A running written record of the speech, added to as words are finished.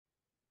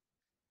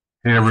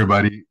Hey,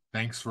 everybody.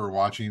 Thanks for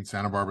watching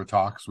Santa Barbara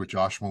Talks with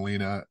Josh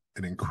Molina,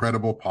 an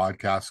incredible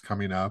podcast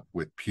coming up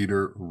with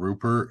Peter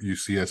Rupert,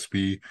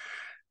 UCSB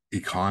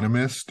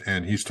economist.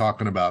 And he's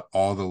talking about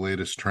all the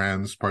latest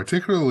trends,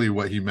 particularly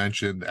what he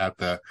mentioned at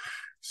the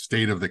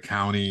State of the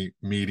County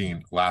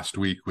meeting last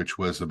week, which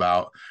was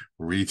about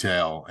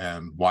retail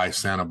and why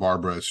Santa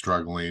Barbara is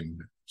struggling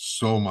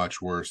so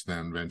much worse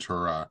than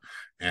Ventura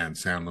and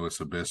San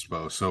Luis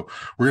Obispo. So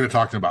we're going to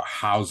talk about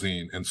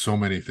housing and so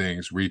many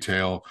things,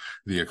 retail,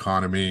 the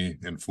economy,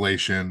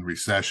 inflation,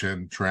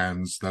 recession,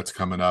 trends that's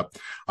coming up.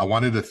 I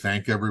wanted to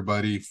thank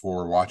everybody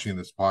for watching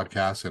this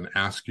podcast and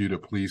ask you to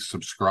please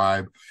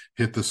subscribe,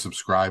 hit the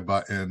subscribe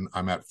button.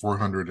 I'm at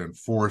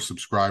 404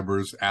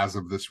 subscribers as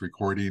of this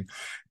recording.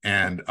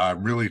 And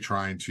I'm really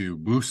trying to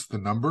boost the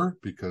number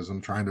because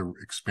I'm trying to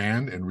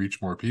expand and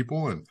reach more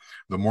people. And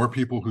the more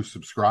people who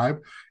subscribe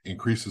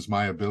increases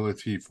my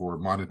ability for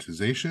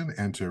monetization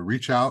and to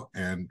reach out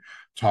and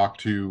talk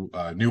to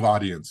new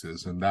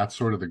audiences. And that's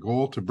sort of the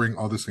goal, to bring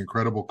all this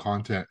incredible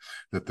content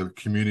that the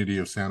community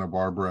of Santa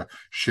Barbara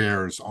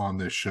shares on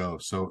this show.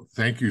 So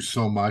thank you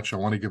so much. I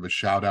want to give a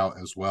shout out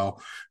as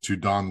well to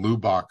Don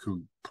Lubach,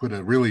 who put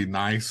a really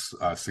nice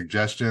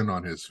suggestion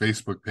on his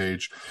Facebook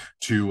page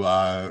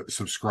to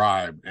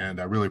subscribe. And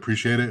I really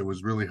appreciate it. It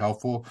was really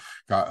helpful.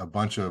 Got a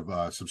bunch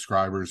of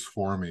subscribers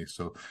for me.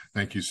 So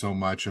thank you so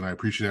much. And I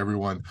appreciate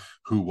everyone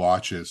who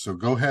watches. So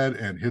go ahead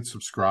and hit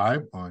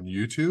subscribe on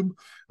YouTube.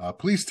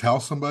 Please tell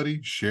somebody,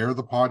 share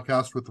the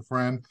podcast with a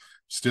friend.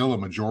 Still, a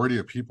majority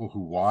of people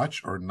who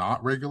watch are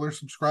not regular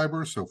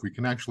subscribers. So if we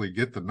can actually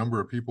get the number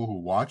of people who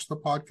watch the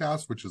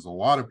podcast, which is a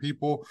lot of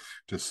people,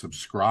 to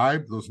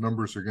subscribe, those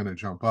numbers are going to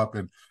jump up.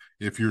 And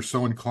if you're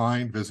so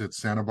inclined, visit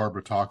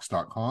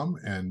santabarbaratalks.com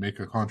and make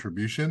a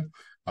contribution.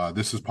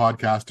 This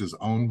podcast is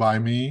owned by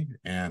me,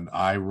 and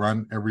I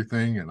run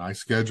everything and I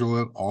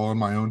schedule it all on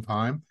my own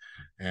time.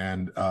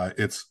 And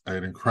it's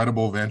an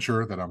incredible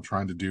venture that I'm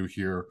trying to do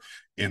here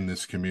in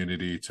this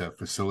community to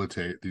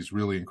facilitate these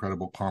really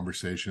incredible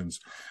conversations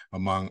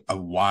among a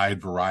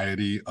wide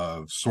variety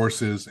of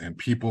sources and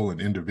people and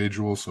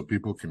individuals, so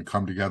people can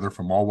come together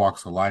from all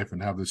walks of life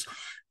and have this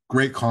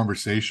great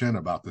conversation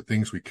about the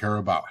things we care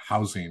about: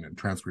 housing and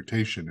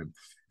transportation and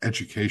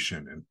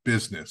education and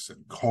business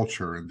and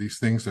culture, and these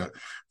things that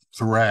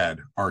thread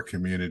our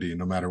community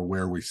no matter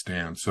where we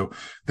stand. So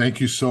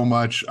thank you so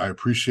much. I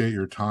appreciate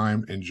your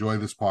time. Enjoy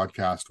this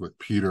podcast with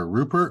Peter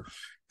Rupert,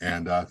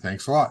 and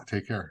thanks a lot.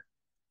 Take care.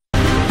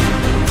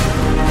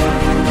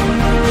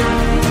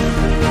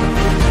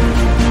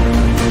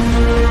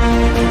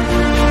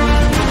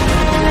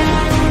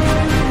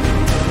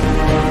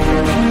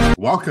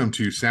 Welcome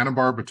to Santa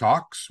Barbara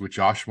Talks with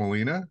Josh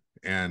Molina,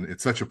 and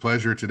it's such a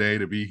pleasure today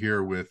to be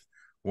here with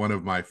one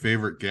of my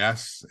favorite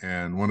guests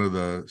and one of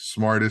the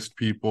smartest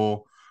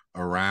people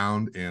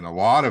around in a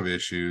lot of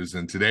issues.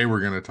 And today we're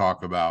going to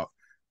talk about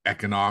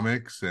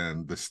economics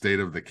and the state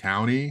of the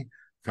county,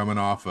 coming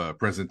off a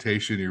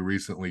presentation you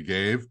recently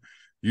gave.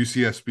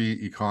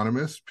 UCSB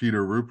economist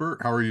Peter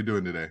Rupert, how are you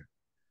doing today?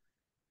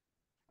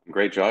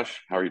 Great, Josh.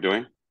 How are you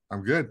doing?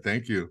 I'm good,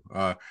 thank you.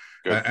 Good,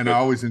 And I good.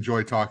 always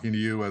enjoy talking to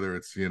you, whether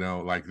it's,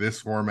 like this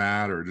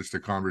format or just a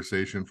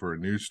conversation for a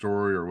news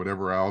story or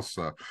whatever else.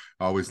 I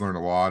always learn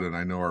a lot, and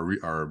I know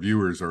our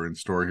viewers are in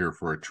store here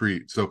for a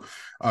treat. So,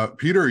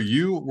 Peter,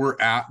 you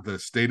were at the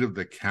State of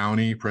the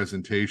County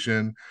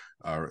presentation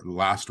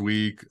last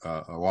week.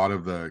 A lot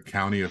of the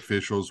county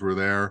officials were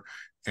there,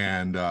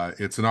 and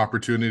it's an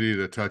opportunity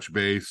to touch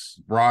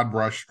base, broad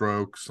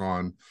brushstrokes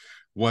on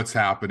what's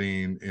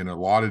happening in a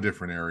lot of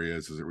different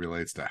areas as it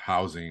relates to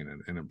housing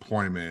and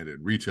employment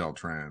and retail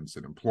trends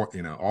and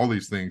all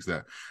these things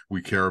that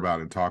we care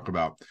about and talk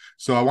about.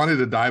 So I wanted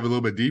to dive a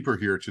little bit deeper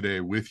here today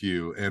with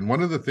you. And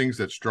one of the things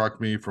that struck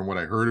me from what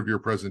I heard of your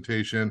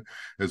presentation,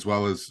 as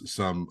well as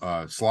some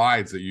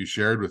slides that you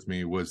shared with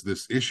me, was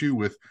this issue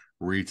with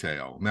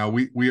retail. Now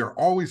we are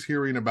always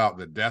hearing about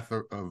the death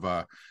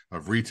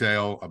of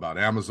retail, about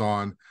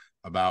Amazon,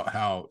 about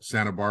how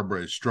Santa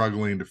Barbara is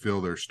struggling to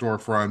fill their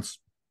storefronts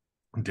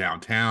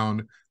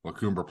downtown, La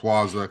Cumbre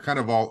Plaza, kind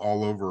of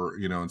all over,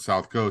 in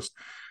South Coast.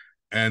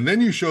 And then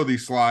you show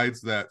these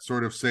slides that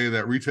sort of say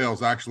that retail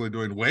is actually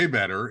doing way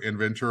better in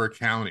Ventura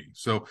County.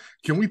 So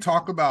can we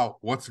talk about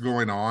what's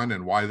going on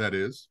and why that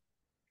is?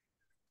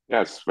 Yeah,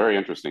 it's very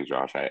interesting,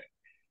 Josh. I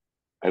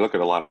look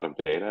at a lot of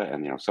data,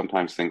 and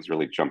sometimes things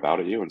really jump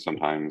out at you, and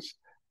sometimes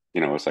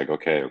it's like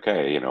okay,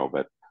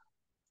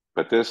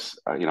 but this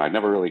I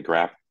never really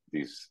grabbed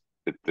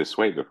this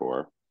way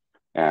before,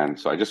 and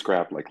so I just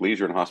grabbed like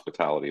leisure and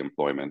hospitality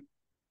employment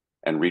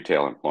and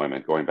retail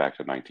employment going back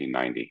to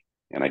 1990,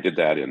 and I did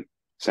that in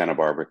Santa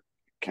Barbara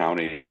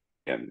County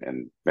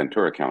and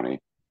Ventura County,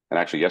 and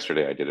actually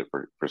yesterday I did it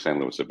for San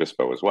Luis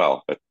Obispo as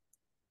well. But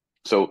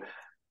so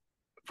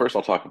first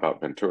I'll talk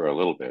about Ventura a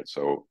little bit.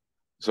 So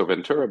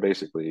Ventura,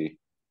 basically,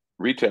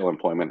 retail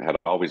employment had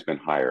always been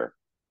higher,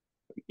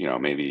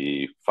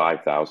 maybe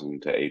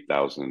 5,000 to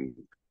 8,000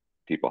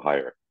 people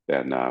higher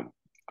than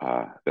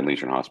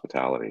leisure and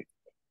hospitality.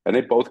 And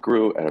they both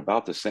grew at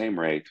about the same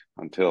rate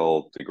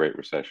until the Great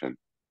Recession.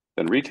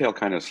 Then retail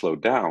kind of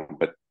slowed down,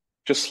 but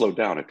just slowed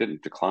down. It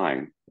didn't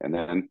decline. And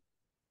then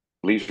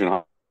leisure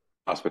and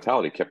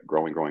hospitality kept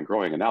growing, growing,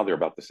 growing, and now they're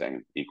about the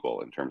same,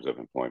 equal in terms of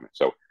employment.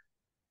 So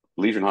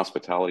leisure and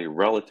hospitality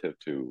relative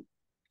to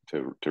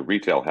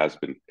retail has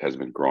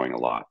been growing a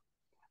lot.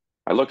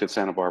 I looked at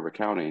Santa Barbara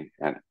County,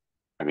 and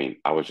I mean,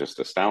 I was just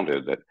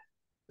astounded that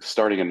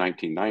starting in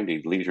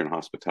 1990, leisure and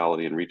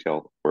hospitality and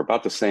retail were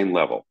about the same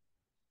level,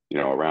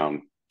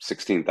 around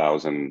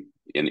 16,000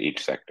 in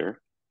each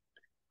sector,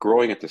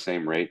 growing at the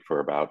same rate for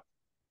about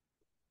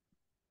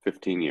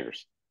 15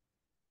 years.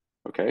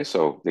 Okay,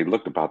 so they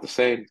looked about the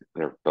same.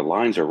 The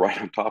lines are right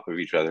on top of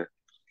each other.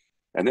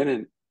 And then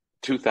in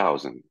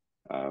 2000,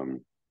 all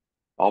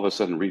of a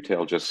sudden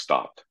retail just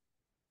stopped.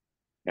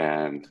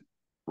 And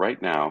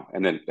right now,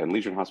 and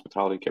leisure and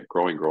hospitality kept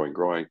growing, growing,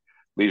 growing.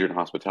 Leisure and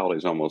hospitality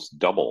is almost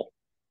double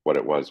what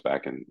it was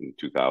back in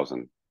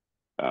 2000.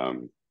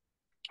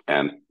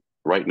 And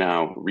right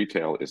now,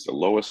 retail is the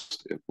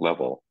lowest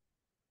level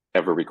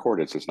ever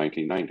recorded since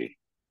 1990.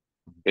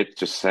 It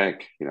just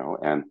sank,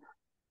 and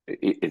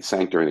it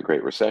sank during the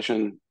Great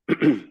Recession,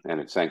 and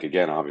it sank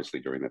again, obviously,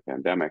 during the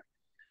pandemic.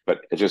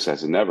 But it just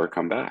has never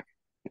come back.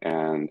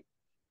 And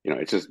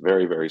it's just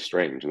very, very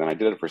strange. And then I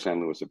did it for San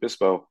Luis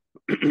Obispo.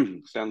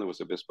 San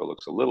Luis Obispo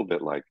looks a little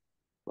bit like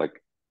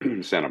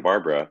Santa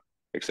Barbara,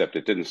 except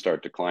it didn't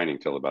start declining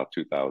till about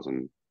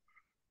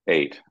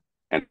 2008,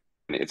 and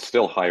it's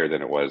still higher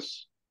than it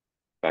was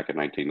back in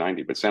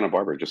 1990. But Santa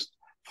Barbara just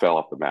fell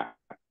off the map.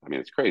 I mean,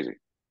 it's crazy.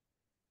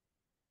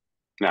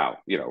 Now,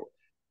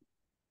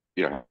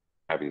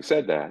 having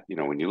said that,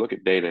 when you look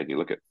at data and you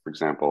look at, for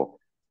example,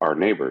 our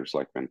neighbors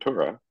like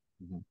Ventura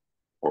Mm-hmm.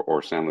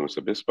 or San Luis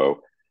Obispo,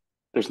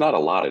 there's not a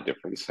lot of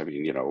difference. I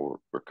mean,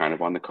 we're kind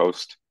of on the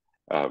coast.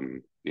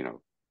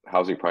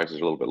 Housing prices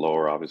are a little bit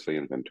lower, obviously,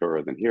 in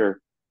Ventura than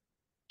here.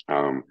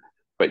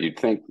 But you'd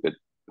think that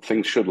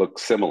things should look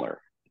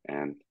similar,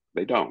 and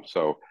they don't.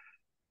 So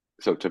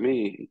to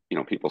me,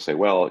 people say,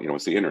 well,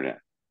 it's the internet.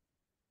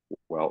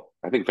 Well,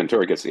 I think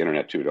Ventura gets the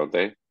internet too, don't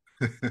they?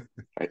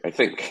 I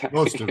think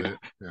Most of it,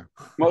 yeah.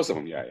 Most of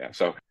them, yeah, yeah.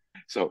 So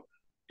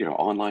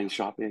online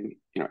shopping.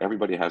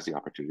 Everybody has the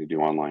opportunity to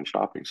do online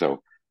shopping.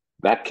 So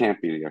that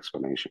can't be the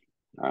explanation.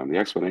 The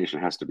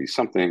explanation has to be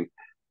something,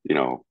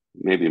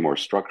 maybe more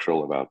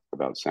structural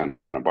about Santa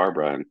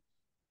Barbara. And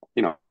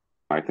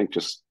I think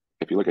just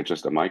if you look at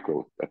just the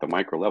micro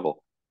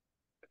level,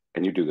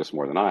 and you do this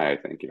more than I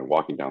think,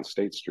 walking down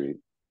State Street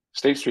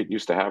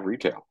used to have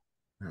retail.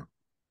 Yeah.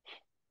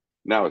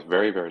 Now it's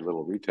very, very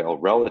little retail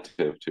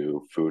relative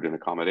to food,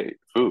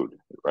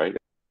 right?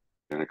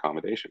 And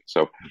accommodation.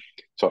 So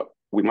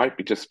we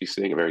might just be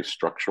seeing a very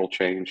structural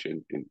change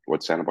in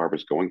what Santa Barbara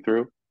is going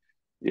through.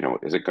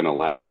 Is it going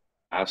to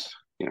last?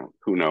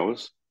 Who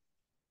knows?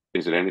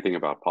 Is it anything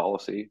about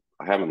policy?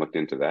 I haven't looked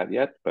into that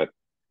yet, but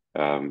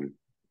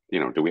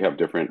do we have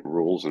different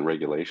rules and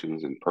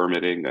regulations and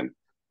permitting than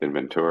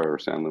Ventura or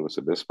San Luis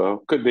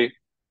Obispo? Could be.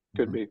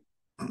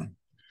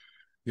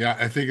 Yeah,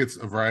 I think it's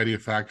a variety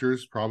of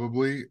factors,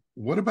 probably.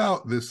 What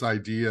about this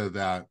idea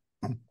that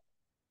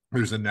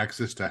there's a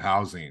nexus to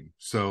housing?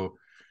 So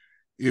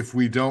if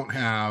we don't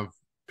have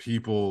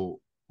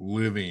people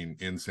living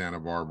in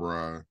Santa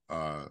Barbara,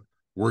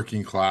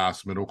 working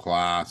class, middle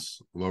class,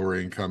 lower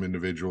income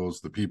individuals,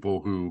 the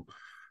people who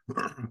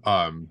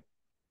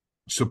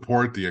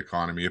support the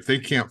economy, if they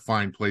can't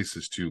find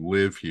places to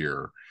live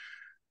here,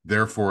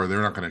 therefore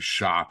they're not going to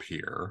shop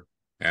here.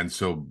 And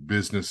so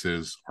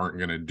businesses aren't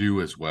going to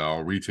do as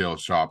well. Retail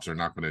shops are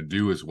not going to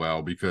do as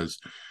well because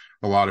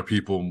a lot of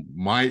people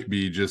might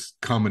be just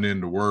coming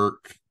into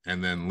work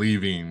and then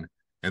leaving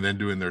and then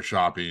doing their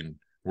shopping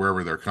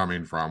wherever they're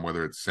coming from,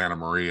 whether it's Santa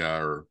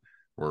Maria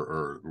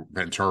or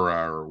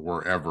Ventura or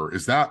wherever.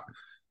 Is that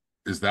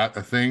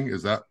a thing?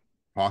 Is that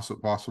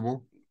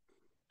possible?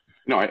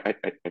 No, I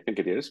think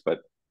it is. But,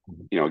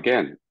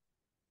 again,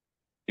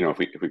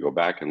 if we go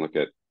back and look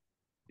at,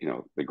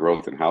 the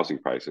growth in housing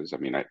prices, I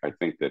mean, I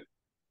think that,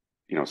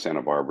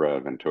 Santa Barbara,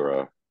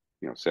 Ventura,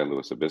 San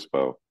Luis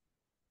Obispo,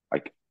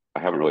 I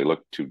haven't really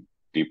looked too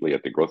deeply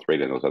at the growth rate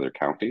in those other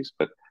counties,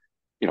 but,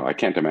 I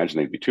can't imagine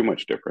they'd be too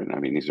much different. I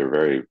mean, these are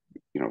very,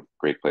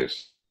 great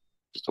places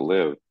to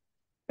live.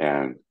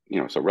 And,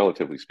 so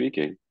relatively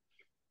speaking,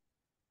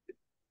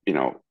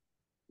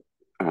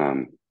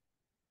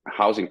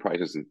 housing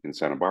prices in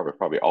Santa Barbara have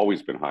probably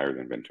always been higher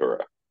than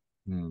Ventura,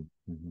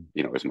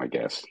 is my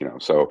guess,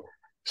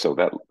 so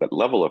that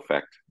level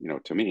effect,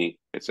 to me,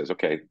 it says,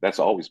 okay, that's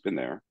always been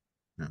there.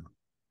 Yeah.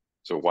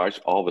 So why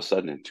all of a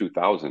sudden in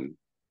 2000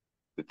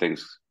 did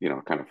things,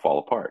 kind of fall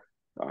apart?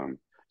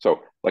 So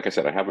like I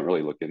said, I haven't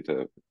really looked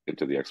into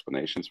the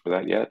explanations for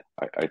that yet.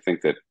 I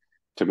think that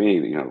to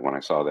me, when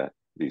I saw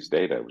these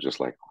data, it was just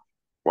like,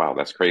 wow,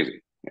 that's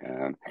crazy.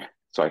 And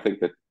so I think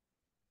that,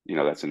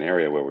 that's an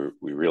area where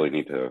we really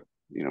need to,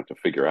 to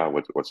figure out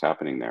what's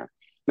happening there.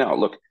 Now,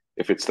 look,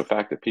 if it's the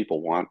fact that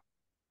people want,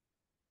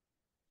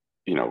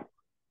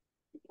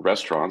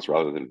 restaurants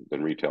rather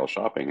than retail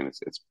shopping, and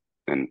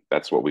and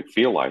that's what we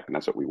feel like, and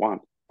that's what we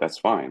want, that's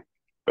fine.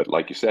 But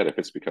like you said, if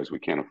it's because we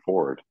can't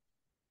afford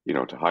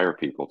to hire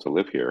people to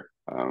live here.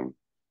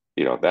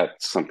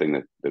 That's something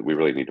that we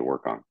really need to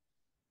work on.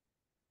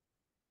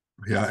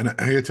 Yeah, and I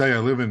gotta tell you, I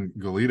live in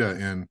Goleta,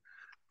 and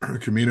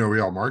Camino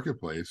Real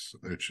Marketplace,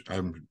 which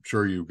I'm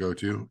sure you go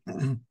to.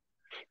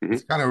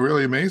 It's Hmm. kind of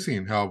really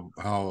amazing how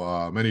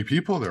many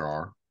people there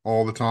are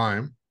all the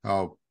time, how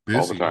All the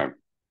busy, time.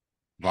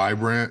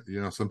 vibrant.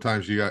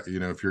 Sometimes you got,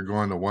 if you're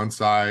going to one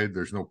side,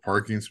 there's no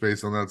parking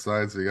space on that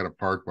side, so you got to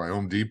park by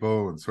Home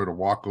Depot and sort of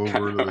walk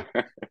over to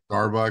the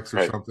Starbucks or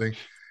Right. something.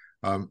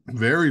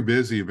 Very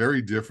busy,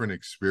 very different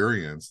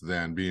experience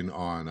than being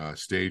on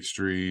State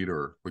Street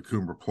or La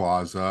Cumbre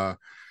Plaza.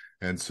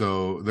 And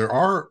so there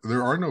are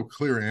no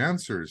clear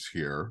answers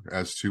here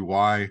as to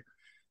why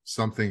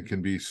something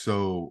can be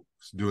so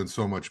doing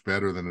so much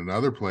better than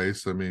another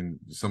place. I mean,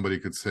 somebody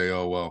could say,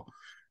 "Oh, well,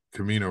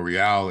 Camino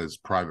Real is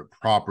private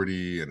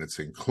property and it's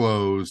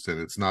enclosed and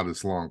it's not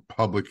as long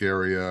public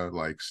area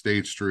like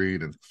State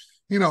Street," and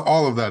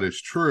all of that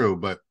is true,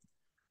 but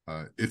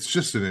it's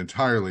just an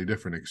entirely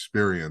different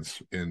experience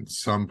in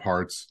some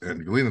parts,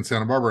 and Galena and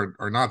Santa Barbara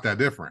are not that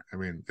different. I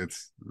mean,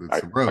 it's I,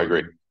 a I road,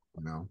 agree.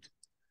 you know.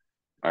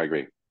 I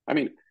agree. I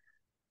mean,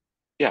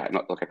 yeah,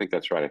 no, look, I think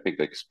that's right. I think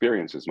the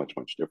experience is much,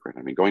 much different.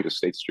 I mean, going to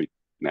State Street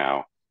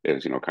now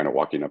is, kind of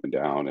walking up and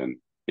down and,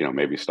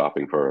 maybe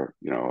stopping for,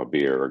 a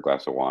beer or a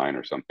glass of wine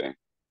or something.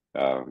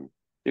 Um,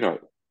 you know,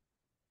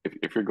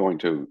 if you're going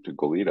to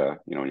Goleta,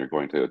 and you're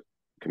going to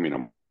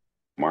Camino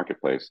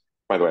Marketplace,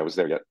 by the way, I was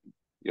there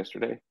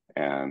yesterday,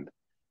 and,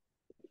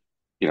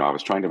 I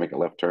was trying to make a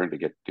left turn to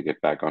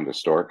get back onto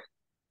Stork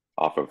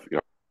off of,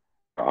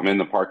 I'm in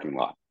the parking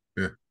lot.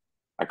 Yeah,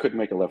 I couldn't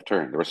make a left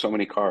turn. There were so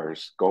many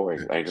cars going.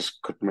 yeah, I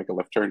just couldn't make a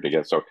left turn to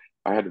get. So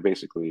I had to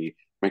basically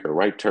make a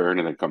right turn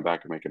and then come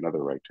back and make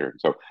another right turn.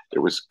 So it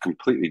was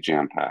completely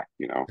jam packed.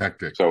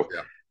 hectic. So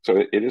Yeah, so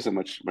it is a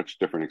much much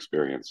different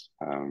experience.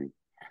 And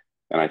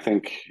I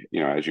think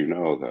as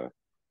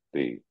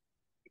the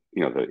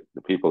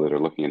the people that are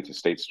looking into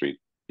State Street,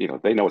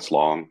 they know it's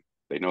long.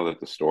 They know that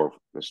the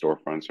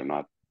storefronts are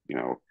not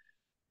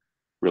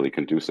really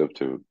conducive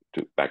to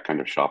that kind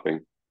of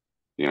shopping.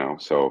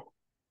 So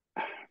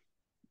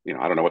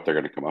I don't know what they're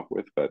going to come up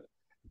with, but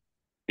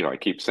I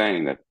keep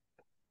saying that,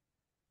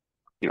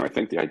 I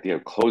think the idea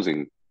of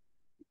closing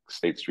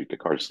State Street to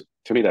cars,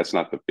 to me, that's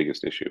not the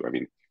biggest issue. I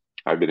mean,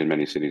 I've been in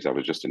many cities. I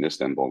was just in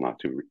Istanbul not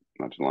too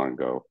long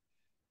ago,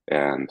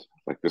 and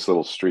like this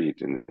little street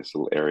in this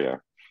little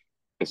area,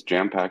 it's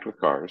jam packed with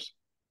cars.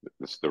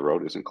 The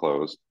road isn't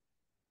closed.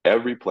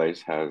 Every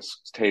place has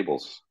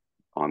tables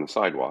on the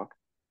sidewalk,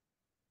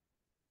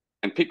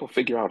 and people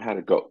figure out how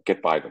to go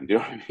get by them. Do you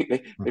know what I mean? They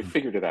mm-hmm.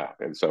 figured it out,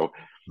 and so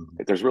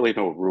Mm-hmm. there's really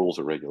no rules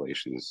or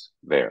regulations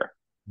there.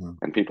 Mm-hmm.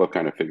 And people have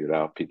kind of figured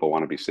out people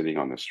want to be sitting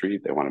on the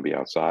street, they want to be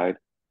outside,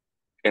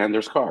 and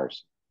there's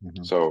cars.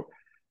 Mm-hmm. So,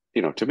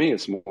 to me,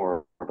 it's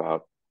more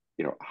about,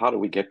 how do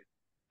we get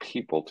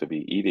people to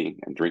be eating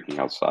and drinking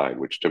outside,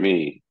 which to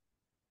me,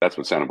 that's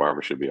what Santa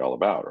Barbara should be all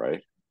about,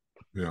 right?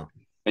 Yeah,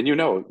 And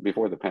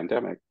before the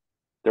pandemic,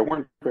 there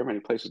weren't very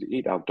many places to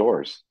eat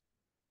outdoors,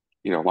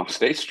 along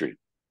State Street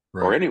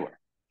or right. anywhere.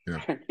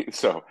 Yeah. I mean,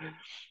 so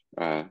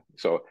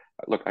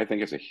look, I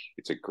think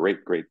it's a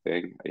great, great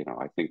thing.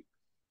 I think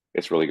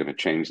it's really going to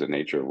change the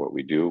nature of what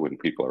we do when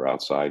people are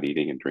outside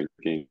eating and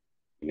drinking,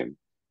 and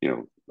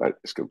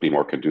it's going to be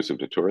more conducive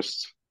to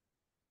tourists.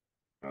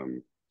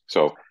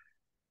 So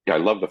yeah, I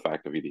love the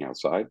fact of eating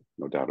outside,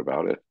 no doubt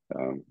about it.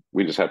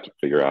 We just have to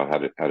figure out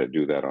how to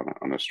do that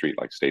on a street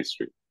like State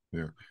Street.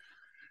 Yeah.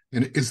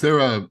 And is there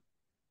a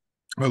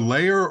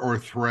layer or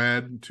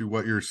thread to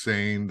what you're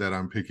saying that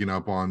I'm picking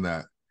up on,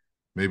 that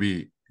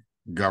maybe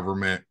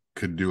government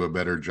could do a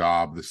better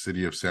job, the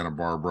city of Santa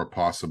Barbara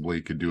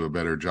possibly could do a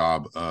better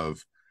job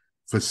of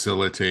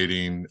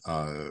facilitating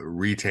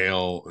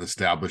retail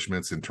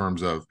establishments in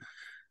terms of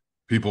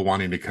people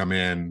wanting to come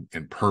in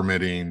and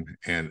permitting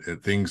and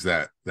things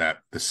that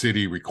the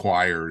city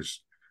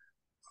requires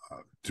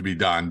to be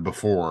done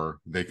before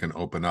they can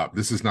open up?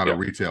 This is not a Yeah,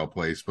 retail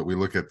place, but we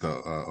look at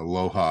the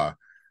Aloha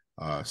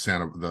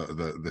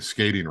the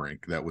skating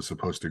rink that was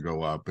supposed to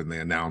go up, and they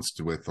announced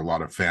with a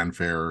lot of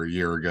fanfare a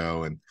year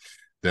ago, and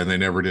then they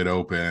never did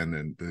open.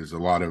 And there's a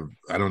lot of,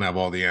 I don't have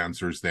all the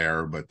answers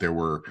there, but there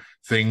were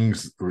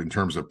things in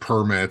terms of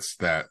permits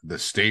that the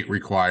state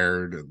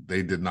required.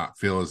 They did not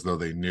feel as though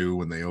they knew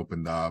when they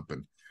opened up,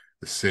 and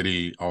the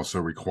city also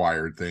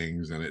required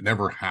things, and it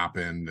never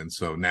happened. And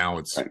so now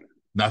it's right.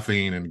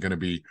 nothing and going to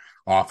be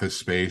office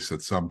space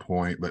at some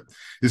point. But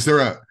is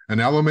there an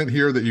element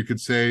here that you could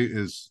say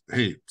is,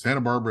 hey,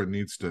 Santa Barbara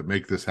needs to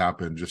make this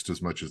happen just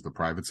as much as the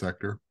private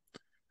sector?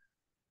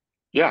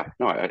 Yeah,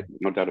 no,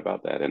 no doubt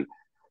about that. And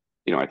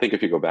I think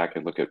if you go back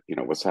and look at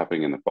what's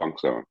happening in the funk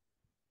zone,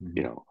 you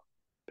Mm-hmm. know,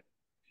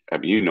 I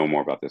mean, you know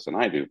more about this than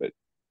I do, but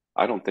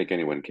I don't think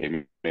anyone came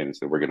in and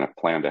said we're going to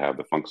plan to have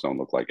the funk zone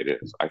look like it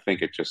is. I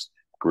think it just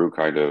grew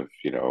kind of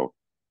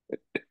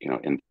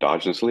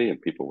endogenously,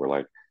 and people were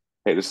like,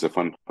 "Hey, this is a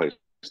fun place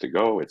to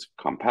go. It's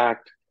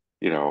compact."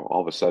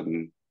 All of a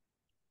sudden,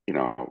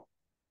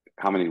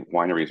 how many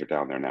wineries are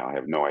down there now? I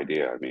have no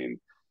idea. I mean,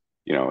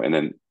 and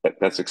then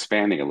that's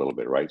expanding a little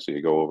bit, right? So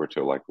you go over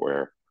to like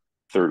where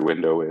third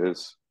window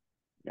is,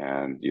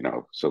 and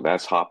so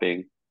that's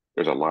hopping.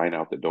 There's a line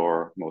out the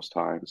door most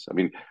times. I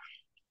mean,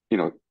 you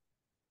know,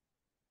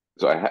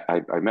 so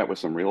I met with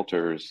some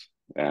realtors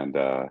and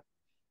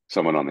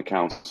someone on the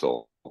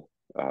council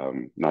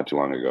not too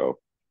long ago,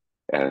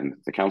 and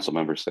the council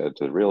member said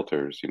to the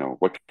realtors,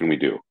 what can we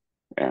do?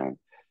 And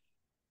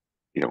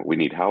we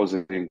need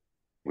housing,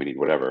 we need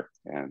whatever.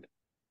 And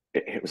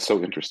it was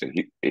so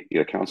interesting.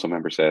 A council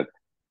member said,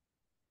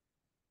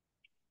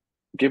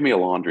 give me a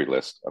laundry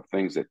list of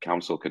things that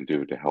council can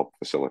do to help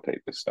facilitate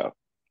this stuff.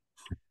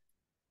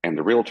 And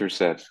the realtor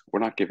said, we're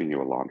not giving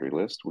you a laundry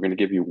list. We're going to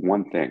give you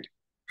one thing: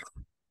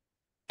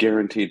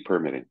 guaranteed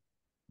permitting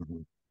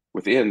Mm-hmm.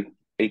 within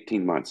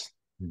 18 months,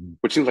 Mm-hmm.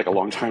 which seems like a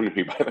long time to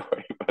me, by the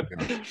way. But,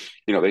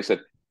 they said,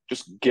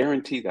 just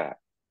guarantee that,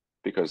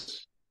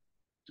 because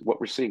what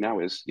we're seeing now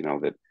is,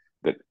 that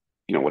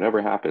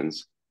whatever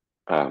happens,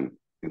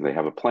 they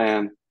have a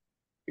plan.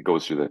 It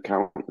goes through the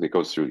count. It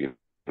goes through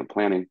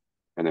planning,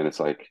 and then it's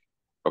like,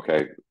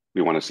 okay,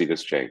 we want to see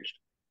this changed,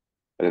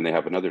 and then they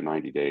have another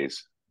 90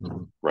 days,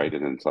 Mm-hmm. right?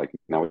 And then it's like,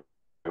 now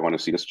we want to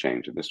see this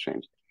change and this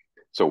change.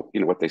 So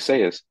what they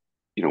say is,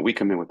 we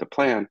come in with the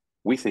plan.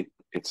 We think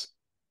it's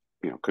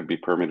could be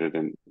permitted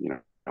in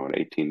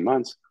 18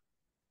 months,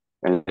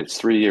 and it's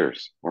 3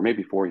 years or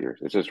maybe 4 years.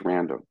 It's just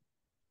random.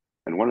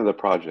 And one of the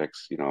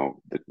projects,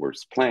 that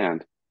was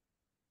planned,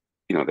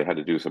 they had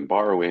to do some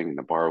borrowing, and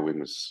the borrowing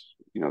was,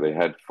 they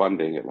had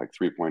funding at like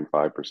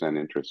 3.5%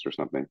 interest or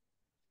something.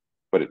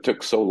 But it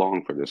took so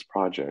long for this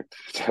project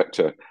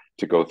to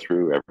go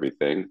through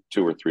everything,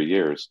 2 or 3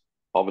 years.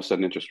 All of a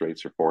sudden, interest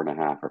rates are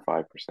 4.5% or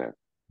 5%.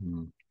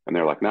 Mm-hmm. And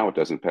they're like, now it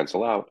doesn't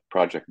pencil out,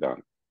 project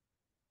done.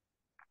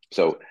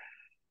 So,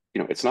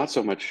 it's not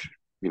so much,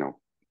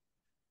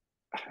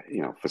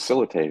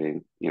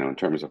 facilitating, in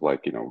terms of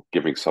like,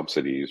 giving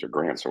subsidies or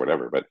grants or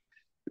whatever.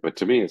 But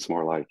to me, it's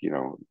more like,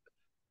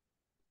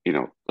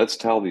 let's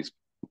tell these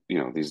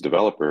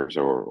developers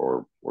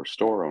or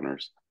store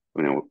owners,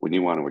 when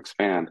you want to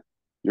expand,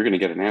 you're going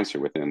to get an answer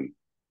within,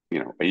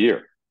 a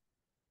year,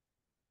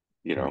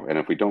 Right. and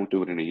if we don't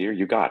do it in a year,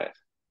 you got it.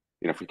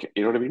 If we can,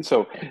 you know what I mean?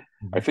 So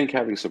Mm-hmm. I think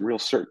having some real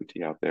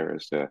certainty out there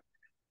as to,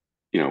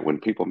 when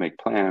people make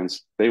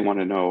plans, they want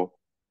to know,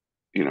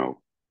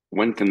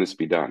 when can this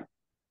be done?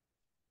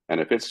 And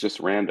if it's just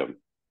random,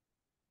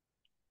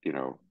 you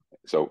know,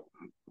 so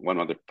one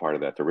other part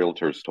of that, the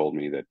realtors told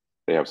me that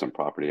they have some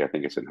property, I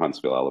think it's in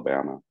Huntsville,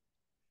 Alabama,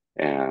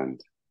 and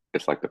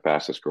it's like the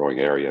fastest growing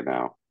area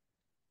now.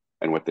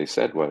 And what they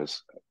said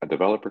was, a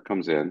developer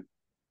comes in,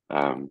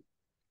 um,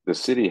 the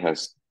city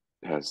has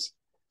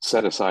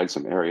set aside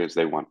some areas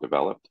they want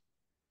developed,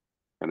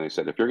 and they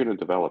said, if you're going to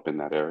develop in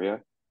that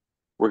area,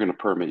 we're going to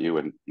permit you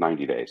in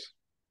 90 days.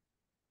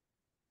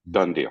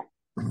 Done deal.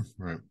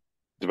 Right.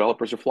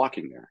 Developers are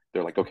flocking there.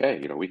 They're like,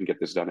 okay, we can get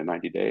this done in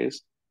 90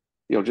 days.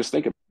 Just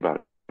think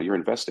about it. You're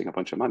investing a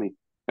bunch of money,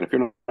 and if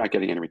you're not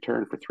getting any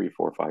return for 3,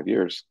 4, 5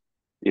 years,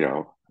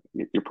 you're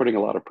putting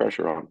a lot of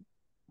pressure on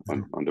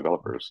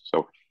developers.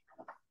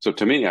 So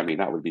to me, I mean,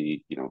 that would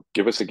be,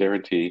 give us a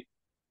guarantee,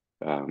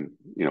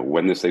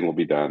 when this thing will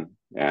be done,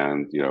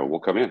 and we'll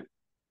come in.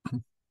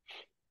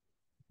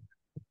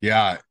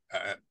 Yeah,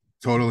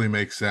 totally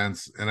makes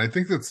sense. And I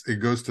think it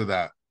goes to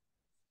that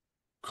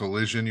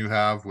collision you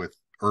have with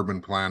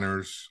urban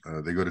planners.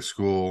 They go to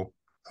school,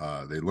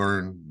 they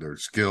learn, they're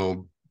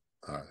skilled,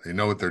 they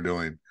know what they're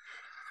doing,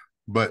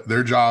 but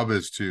their job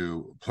is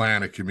to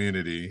plan a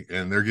community,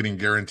 and they're getting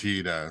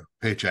guaranteed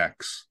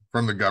paychecks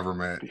from the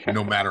government,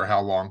 no matter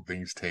how long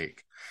things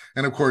take.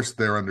 And of course,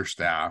 they're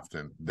understaffed,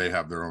 and they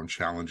have their own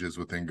challenges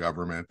within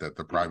government that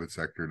the private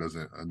sector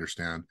doesn't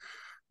understand.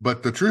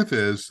 But the truth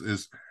is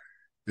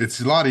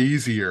it's a lot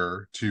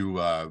easier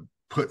to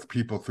put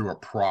people through a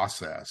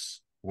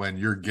process when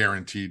you're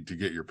guaranteed to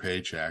get your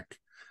paycheck,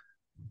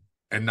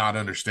 and not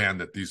understand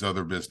that these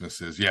other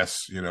businesses,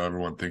 yes,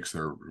 everyone thinks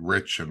they're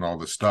rich and all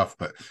this stuff,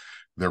 but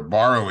they're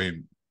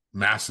borrowing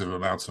massive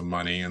amounts of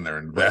money, and they're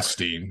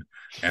investing,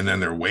 and then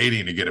they're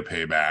waiting to get a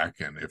payback.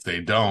 And if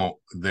they don't,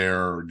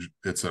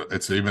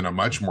 it's even a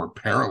much more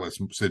perilous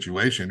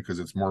situation, because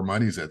it's more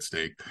money's at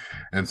stake.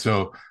 And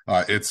so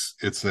it's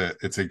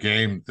a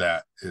game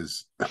that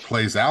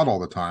plays out all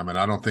the time, and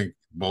I don't think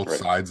both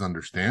sides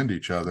understand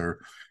each other.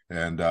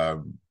 And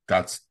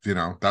that's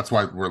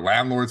why where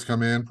landlords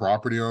come in,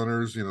 property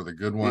owners, the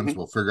good ones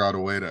will figure out a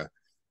way to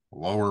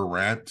lower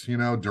rent,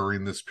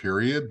 during this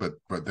period.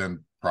 But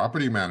then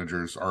property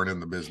managers aren't in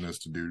the business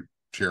to do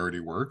charity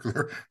work.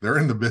 They're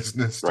in the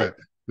business to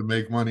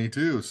make money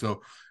too.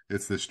 So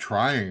it's this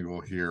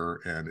triangle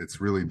here, and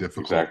it's really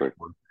difficult. Exactly.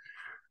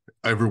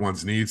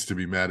 Everyone's needs to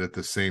be met at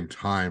the same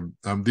time.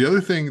 The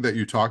other thing that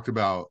you talked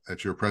about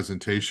at your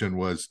presentation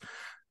was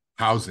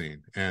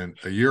housing. And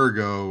a year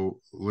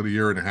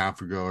and a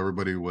half ago,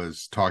 everybody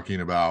was talking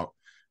about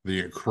the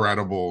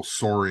incredible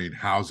soaring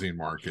housing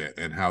market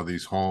and how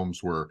these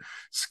homes were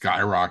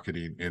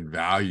skyrocketing in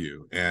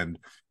value. And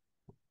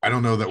I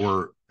don't know that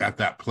we're at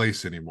that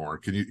place anymore.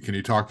 Can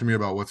you talk to me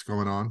about what's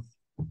going on?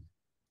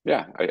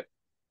 Yeah,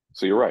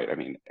 so you're right. I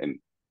mean, and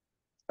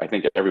I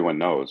think everyone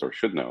knows or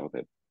should know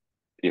that,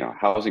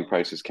 housing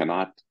prices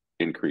cannot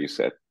increase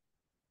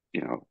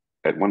you know,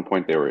 at one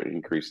point they were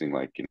increasing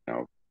like,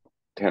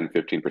 10,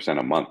 15%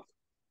 a month,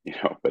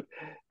 but,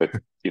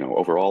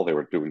 overall they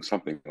were doing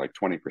something like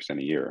 20%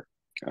 a year.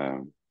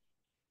 Um,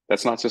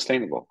 that's not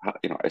sustainable.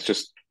 It's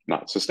just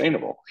not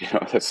sustainable.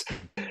 That's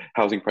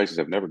housing prices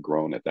have never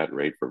grown at that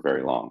rate for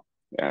very long.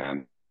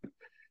 And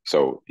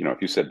so,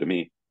 if you said to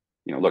me,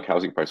 look,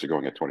 housing prices are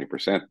going at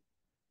 20%,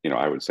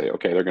 I would say,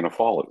 okay, they're going to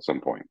fall at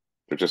some point.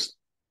 There just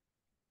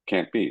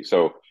can't be.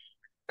 So, a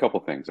couple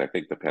things. I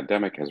think the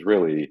pandemic has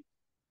really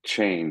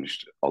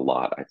changed a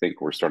lot. I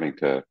think we're starting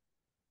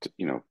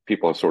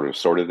people have sort of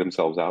sorted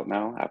themselves out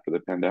now after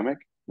the pandemic,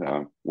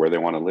 where they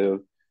want to live.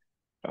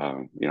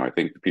 I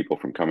think the people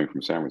coming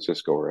from San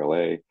Francisco or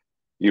LA,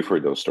 you've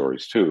heard those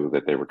stories too,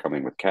 that they were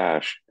coming with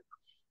cash.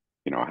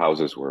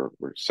 Houses were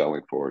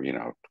selling for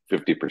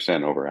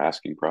 50% over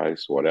asking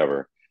price,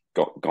 whatever,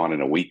 gone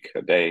in a week,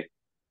 a day.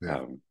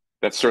 Yeah.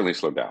 That's certainly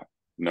slowed down,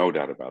 no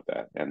doubt about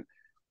that. And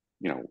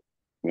you know,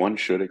 one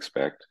should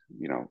expect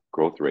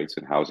growth rates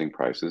in housing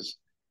prices,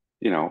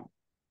 you know,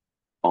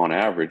 on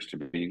average to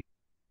be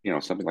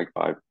something like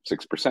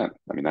 5-6%.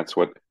 I mean, that's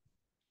what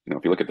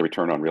if you look at the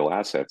return on real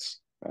assets,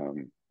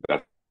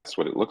 that's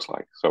what it looks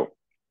like. So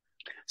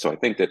I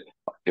think that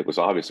it was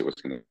obvious it was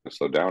going to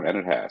slow down, and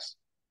it has.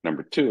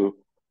 Number two,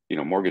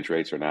 mortgage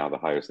rates are now the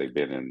highest they've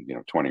been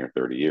in 20 or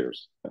 30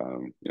 years.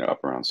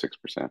 Up around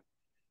 6%.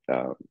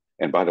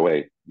 And by the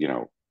way,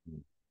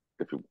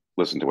 if you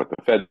listen to what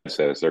the Fed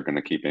says, they're going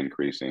to keep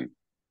increasing,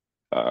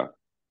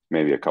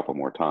 maybe a couple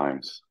more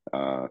times.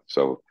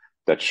 So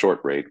that short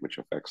rate, which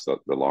affects the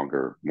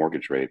longer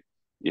mortgage rate,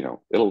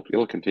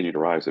 it'll continue to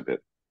rise a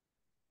bit.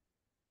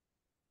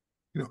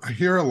 I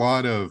hear a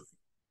lot of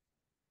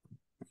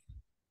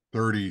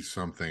 30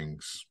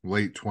 somethings,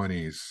 late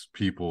 20s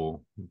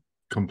people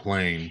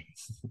complain,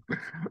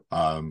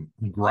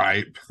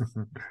 gripe,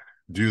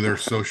 do their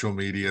social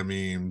media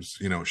memes,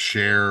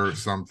 share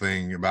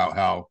something about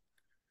how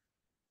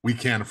we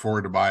can't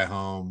afford to buy a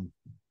home.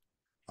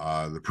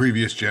 The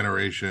previous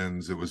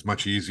generations, it was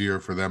much easier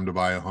for them to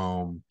buy a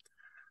home,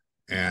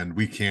 and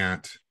we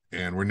can't,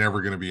 and we're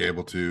never going to be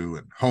able to.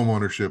 And home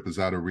ownership is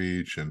out of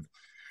reach. And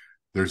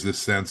there's this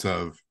sense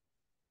of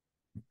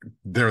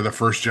they're the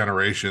first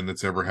generation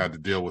that's ever had to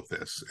deal with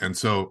this. And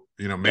so,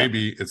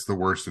 maybe it's the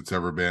worst it's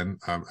ever been.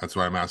 That's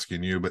why I'm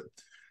asking you. But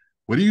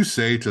what do you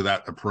say to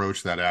that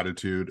approach, that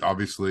attitude?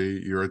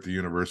 Obviously, you're at the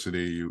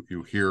university.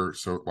 You hear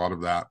a lot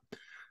of that.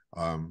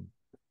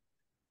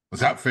 Is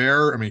that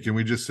fair? I mean, can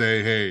we just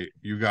say, hey,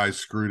 you guys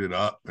screwed it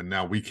up and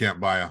now we can't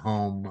buy a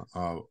home?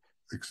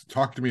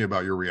 Talk to me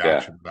about your Yeah,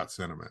 reaction to that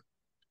sentiment.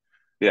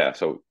 yeah.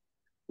 So,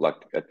 like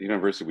at the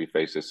university, we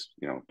face this,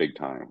 big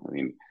time. I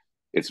mean,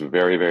 it's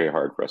very, very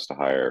hard for us to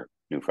hire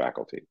new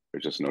faculty.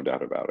 There's just no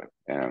doubt about it.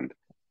 And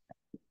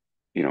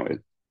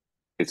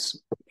it's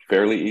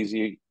fairly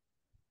easy,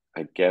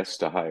 I guess,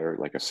 to hire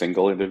like a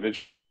single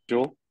individual,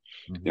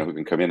 Mm-hmm. who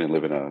can come in and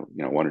live in a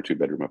 1 or 2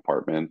 bedroom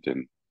apartment,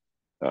 and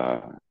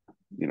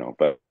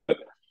but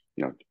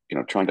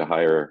trying to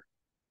hire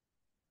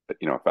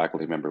a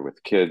faculty member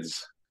with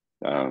kids,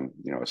 a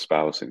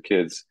spouse and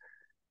kids,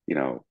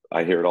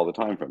 I hear it all the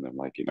time from them,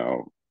 like,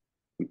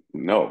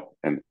 no.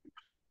 And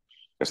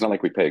it's not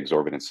like we pay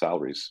exorbitant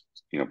salaries,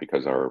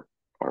 because our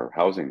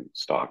housing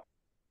stock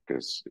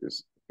is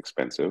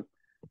expensive.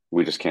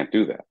 We just can't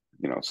do that,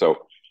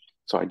 so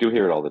I do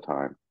hear it all the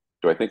time.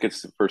 Do I think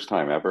it's the first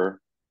time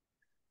ever?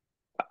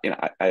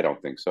 I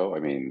don't think so. I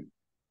mean,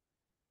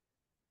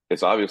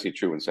 it's obviously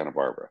true in Santa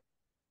Barbara.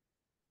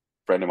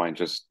 A friend of mine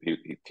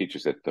he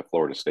teaches at the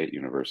Florida State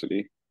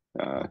University,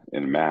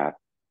 in math.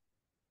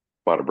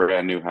 Bought a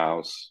brand new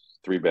house,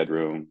 3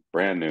 bedroom,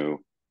 brand new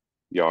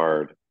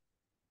yard,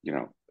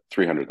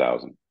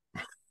 300,000.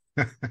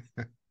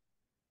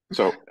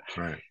 So,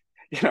 Right.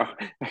 you know,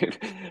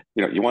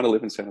 you want to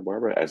live in Santa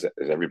Barbara, as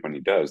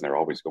everybody does, and they're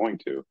always going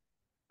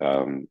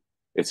to.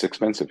 It's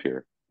expensive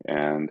here,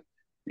 and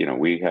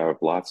we have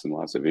lots and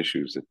lots of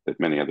issues that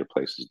many other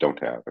places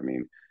don't have. I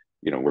mean,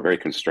 we're very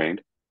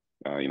constrained.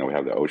 We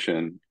have the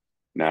ocean,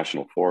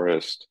 national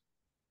forest,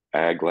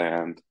 ag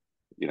land,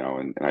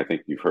 and I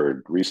think you've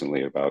heard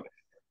recently about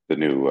the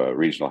new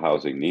regional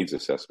housing needs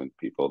assessment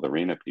people, the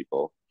RENA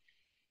people,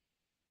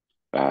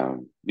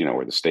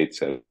 where the state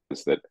says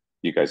that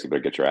you guys better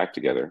get your act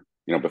together.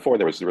 Before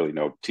there was really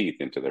no teeth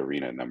into the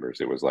RENA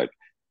numbers. It was like,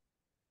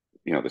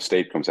 the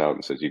state comes out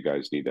and says, you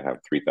guys need to have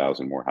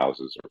 3,000 more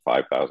houses or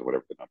 5,000,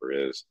 whatever the number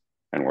is.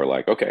 And we're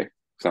like, okay,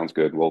 sounds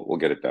good. We'll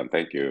get it done.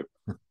 Thank you.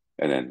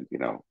 And then,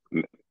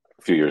 a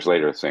few years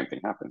later, the same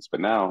thing happens.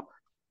 But now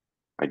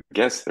I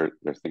guess they're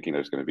thinking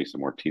there's going to be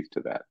some more teeth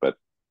to that. But,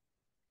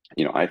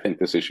 I think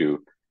this issue,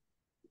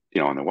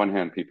 on the one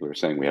hand, people are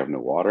saying we have no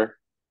water.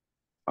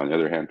 On the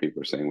other hand,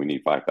 people are saying we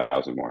need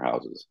 5,000 more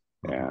houses.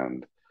 Uh-huh.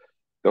 And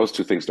those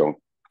two things don't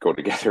go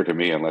together to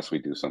me unless we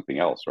do something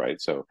else, right?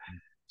 So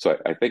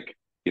I think,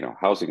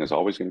 housing is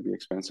always going to be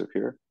expensive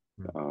here.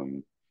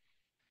 Um,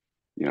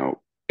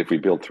 if we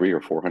build 300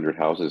 or 400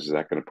 houses, is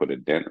that going to put a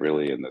dent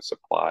really in the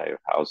supply of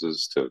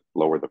houses to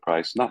lower the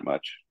price? Not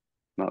much,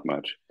 not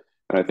much.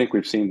 And I think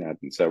we've seen that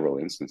in several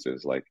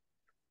instances. Like,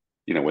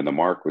 when the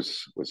Mark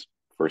was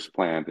first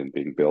planned and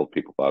being built,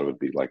 people thought it would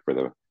be like for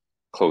the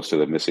close to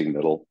the missing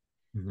middle.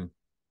 Mm-hmm.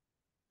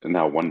 And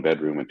now 1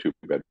 bedroom and 2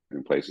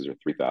 bedroom places are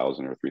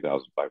 3,000 or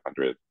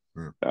 3,500.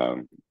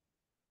 Mm-hmm.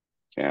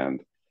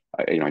 And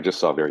I just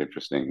saw a very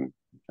interesting.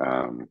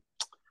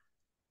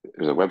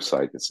 There's a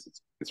website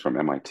it's from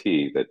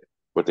MIT that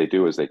what they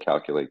do is they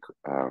calculate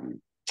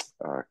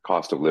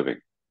cost of living,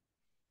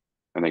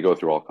 and they go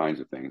through all kinds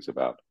of things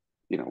about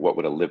what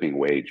would a living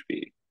wage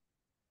be,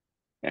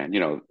 and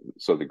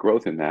so the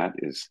growth in that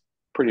is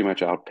pretty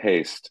much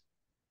outpaced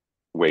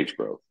wage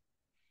growth.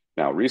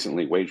 Now,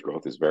 recently, wage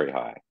growth is very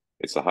high.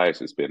 It's the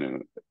highest it's been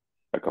in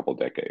a couple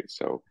decades.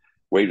 So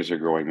wages are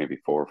growing maybe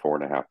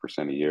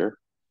 4.5% a year.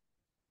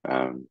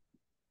 Um,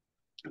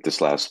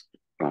 this last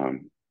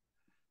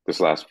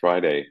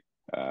Friday,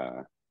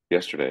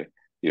 yesterday,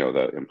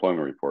 the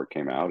employment report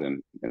came out,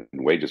 and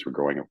wages were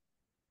growing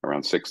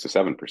around 6 to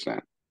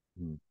 7%.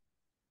 Mm.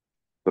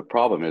 The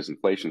problem is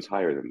inflation's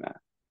higher than that.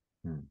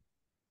 Mm.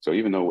 So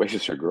even though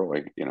wages are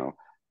growing,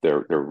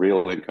 their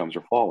real incomes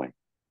are falling.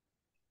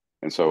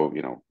 And so,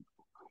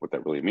 what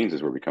that really means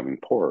is we're becoming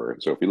poorer.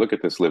 So if you look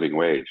at this living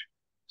wage,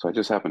 so I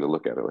just happened to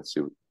look at it. Let's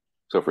see.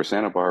 So for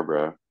Santa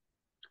Barbara,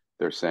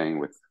 they're saying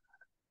with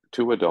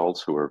 2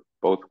 adults who are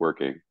both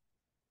working,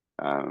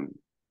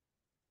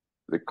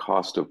 the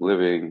cost of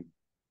living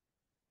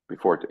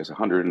before is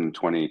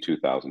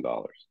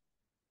 $122,000.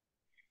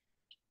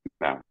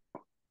 Now,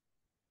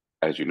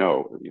 as you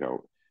know,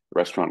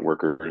 restaurant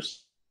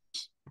workers,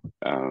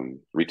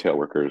 retail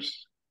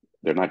workers,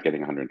 they're not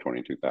getting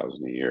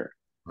 $122,000 a year.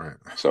 Right.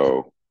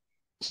 So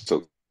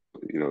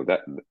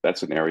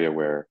that's an area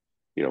where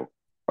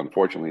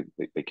unfortunately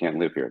they can't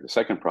live here. The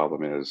second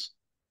problem is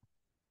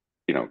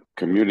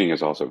commuting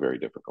is also very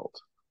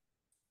difficult.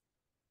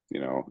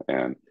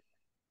 And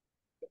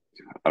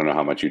I don't know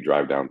how much you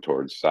drive down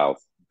towards south,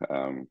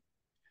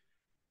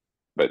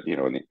 but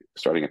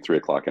starting at 3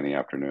 o'clock in the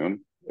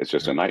afternoon, it's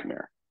just a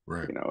nightmare.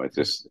 Right. It's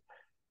just,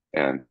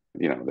 and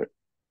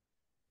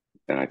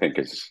and I think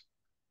as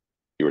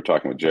you were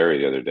talking with Jerry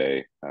the other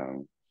day,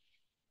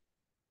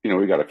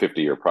 we got a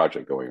 50-year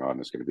project going on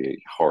that's going to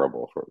be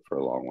horrible for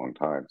a long, long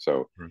time.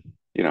 So,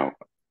 Right.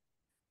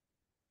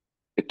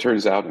 It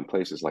turns out in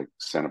places like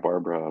Santa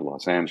Barbara,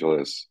 Los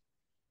Angeles,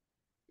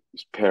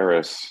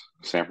 Paris,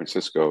 San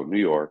Francisco, New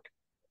York,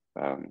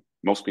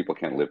 most people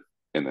can't live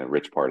in the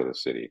rich part of the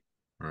city.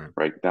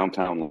 Right?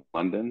 Downtown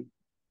London,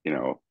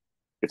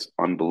 it's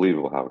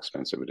unbelievable how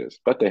expensive it is,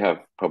 but they have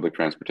public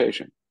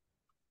transportation.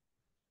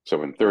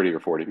 So in 30 or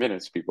 40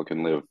 minutes, people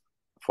can live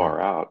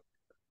far out,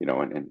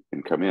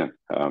 and come in.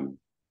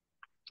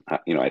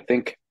 I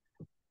think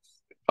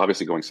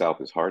obviously going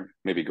south is hard.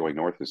 Maybe going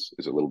north is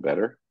a little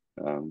better.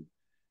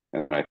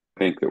 And I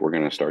think that we're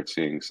going to start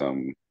seeing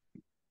some,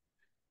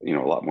 a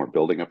lot more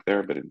building up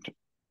there.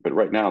 But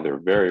right now there are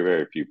very,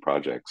 very few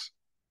projects,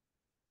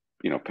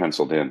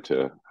 penciled in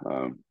to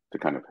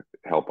kind of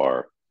help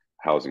our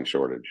housing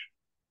shortage.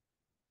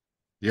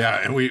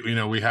 Yeah, and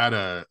we had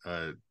a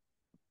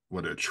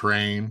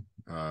train,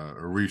 a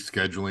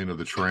rescheduling of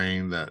the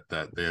train that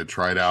they had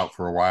tried out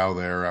for a while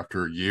there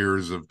after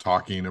years of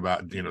talking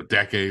about,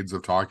 decades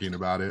of talking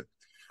about it,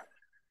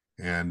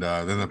 and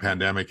then the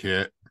pandemic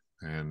hit,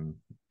 and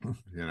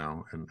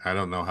and I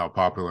don't know how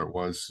popular it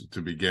was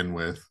to begin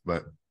with,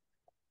 but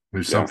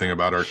there's something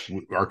about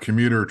our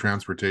commuter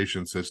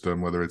transportation system,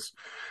 whether it's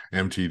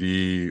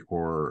MTD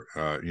or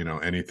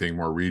anything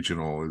more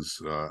regional, is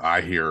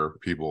I hear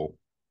people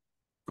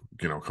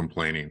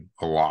complaining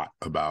a lot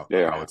about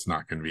how it's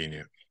not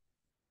convenient.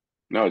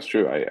 No, it's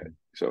true. I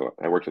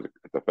worked at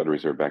the Federal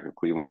Reserve Bank of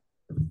Cleveland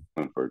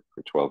for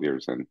 12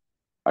 years, and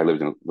I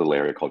lived in a little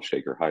area called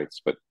Shaker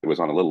Heights, but it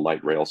was on a little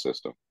light rail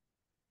system,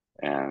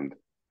 and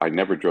I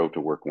never drove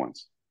to work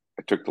once.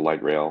 I took the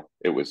light rail.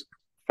 It was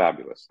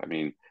fabulous. I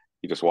mean,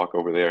 you just walk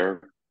over there,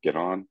 get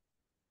on,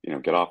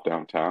 get off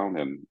downtown,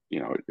 and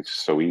it's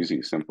so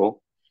easy,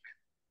 simple.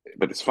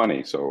 But it's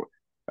funny. So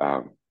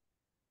it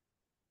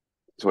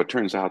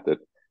turns out that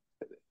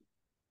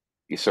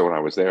when I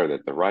was there,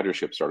 that the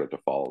ridership started to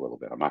fall a little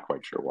bit. I'm not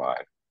quite sure why.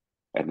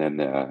 And then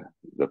the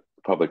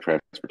public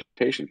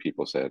transportation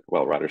people said,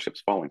 well,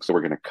 ridership's falling, so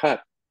we're going to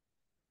cut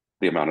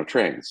the amount of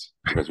trains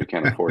because we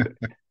can't afford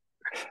it.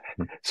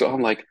 So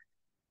I'm like,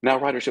 now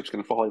ridership's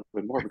going to fall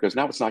even more because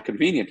now it's not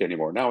convenient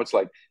anymore. Now it's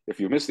like, if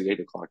you miss the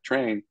 8 o'clock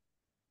train,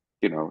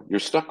 you're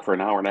stuck for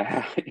an hour and a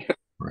half.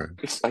 Right.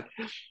 It's like,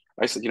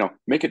 I said,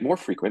 make it more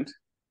frequent,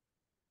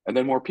 and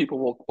then more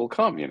people will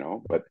come.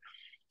 But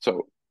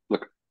so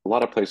look, a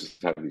lot of places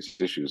have these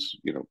issues.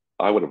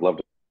 I would have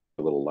loved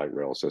a little light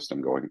rail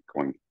system going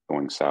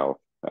south,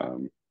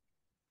 and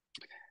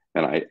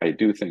I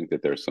do think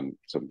that there's some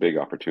big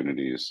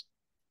opportunities.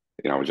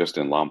 I was just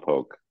in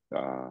Lompoc,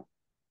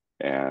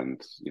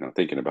 and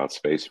thinking about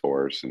Space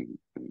Force and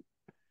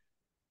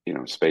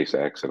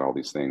SpaceX and all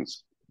these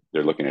things.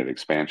 They're looking at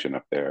expansion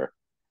up there,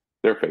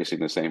 they're facing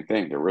the same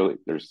thing.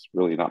 There's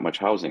really not much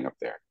housing up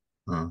there.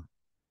 Uh,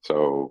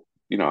 So,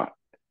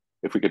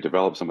 if we could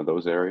develop some of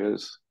those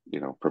areas,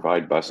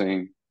 provide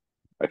busing.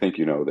 I think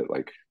that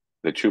like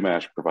the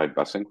Chumash provide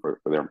busing for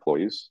their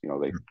employees.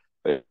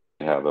 They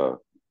have a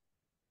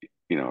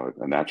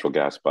natural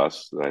gas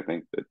bus that I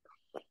think that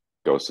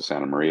goes to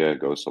Santa Maria,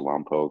 goes to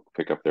Lompoc,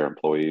 pick up their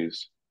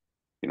employees,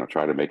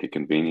 try to make it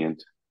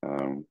convenient.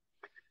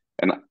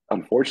 And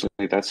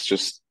unfortunately, that's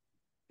just,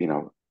 you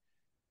know,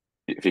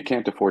 if you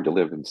can't afford to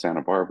live in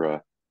Santa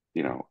Barbara,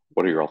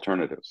 what are your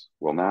alternatives?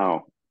 Well,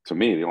 now, to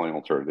me, the only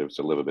alternative is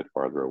to live a bit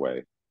farther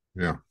away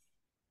yeah.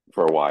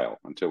 for a while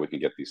until we can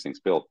get these things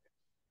built.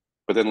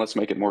 But then let's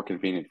make it more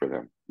convenient for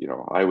them.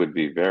 I would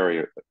be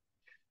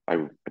I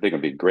think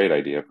it'd be a great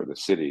idea for the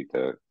city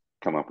to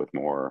come up with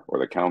more, or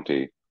the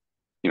county,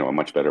 a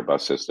much better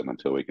bus system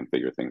until we can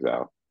figure things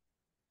out.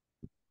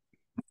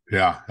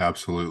 Yeah,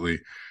 absolutely.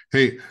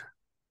 Hey,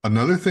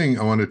 another thing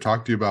I wanted to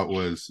talk to you about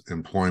was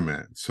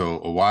employment.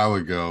 So a while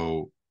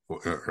ago,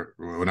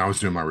 when I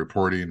was doing my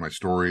reporting, my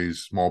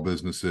stories, small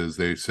businesses,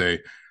 they say,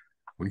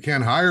 we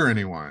can't hire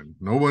anyone.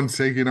 No one's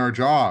taking our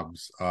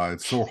jobs.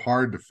 It's so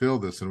hard to fill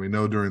this. And we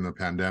know during the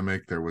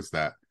pandemic, there was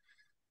that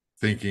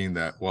thinking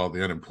that, well,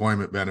 the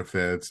unemployment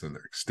benefits and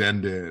they're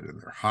extended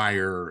and they're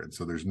higher. And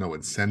so there's no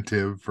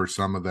incentive for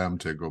some of them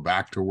to go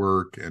back to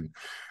work. And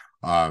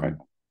Right.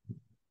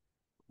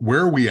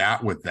 where are we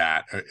at with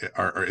that?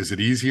 Is it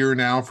easier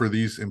now for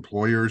these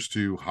employers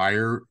to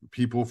hire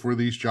people for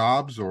these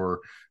jobs,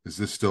 or is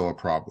this still a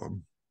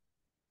problem?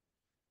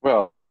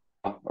 Well,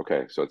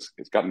 okay, so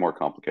it's gotten more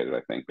complicated,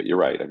 I think, but you're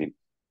right. I mean,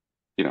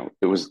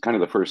 it was kind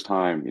of the first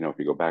time, if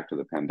you go back to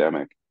the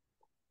pandemic,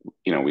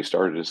 we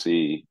started to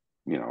see,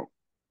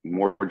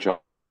 more job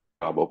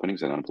openings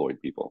than unemployed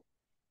people,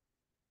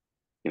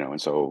 and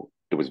so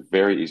it was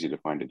very easy to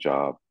find a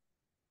job.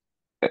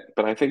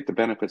 But I think the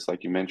benefits,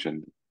 like you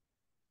mentioned,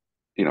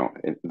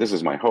 and this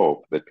is my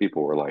hope, that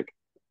people were like,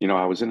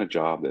 I was in a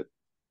job that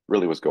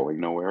really was going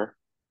nowhere.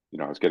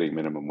 I was getting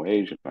minimum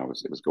wage and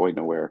it was going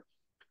nowhere.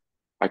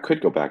 I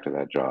could go back to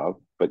that job,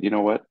 but you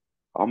know what?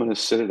 I'm going to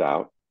sit it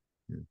out.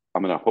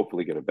 I'm going to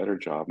hopefully get a better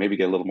job, maybe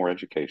get a little more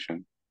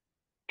education,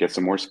 get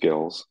some more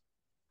skills,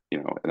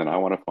 and then I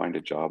want to find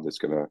a job that's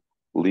going to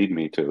lead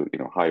me to,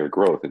 higher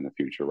growth in the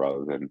future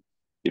rather than,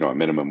 a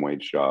minimum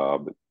wage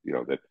job,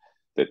 that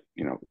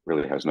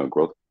really has no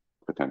growth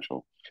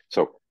potential.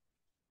 So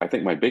I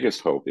think my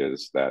biggest hope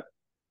is that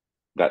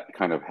that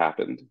kind of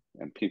happened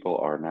and people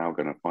are now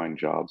going to find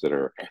jobs that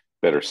are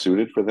better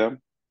suited for them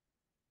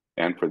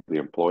and for the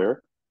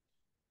employer.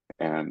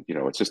 And,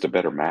 it's just a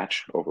better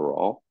match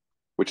overall,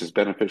 which is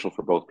beneficial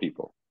for both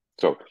people.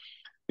 So,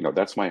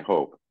 that's my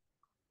hope.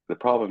 The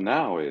problem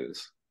now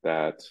is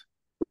that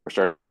we're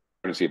starting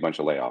to see a bunch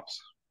of layoffs.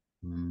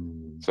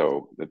 Mm.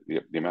 So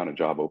the amount of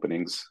job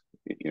openings,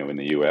 in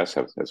the U.S.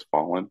 has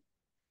fallen.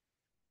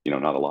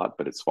 Not a lot,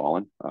 but it's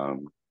fallen.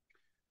 On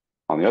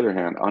the other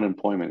hand,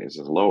 unemployment is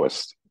the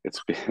lowest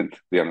it's been,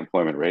 the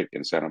unemployment rate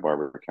in Santa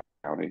Barbara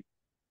County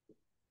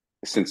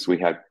since we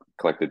had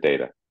collected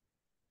data,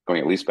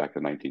 going at least back to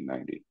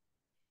 1990.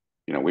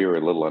 We were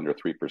a little under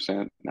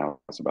 3%. Now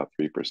it's about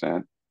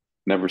 3%.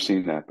 Never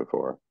seen that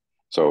before.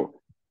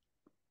 So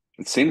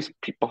it seems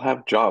people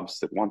have jobs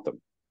that want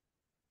them,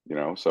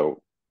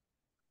 so,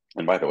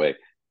 and by the way,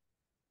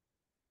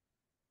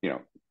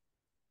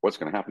 what's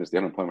going to happen is the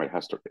unemployment rate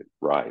has to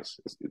rise.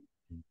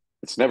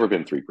 It's never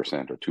been 3%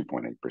 or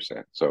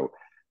 2.8%. So,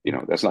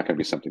 that's not going to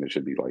be something that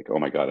should be like, oh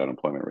my God,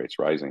 unemployment rate's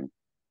rising.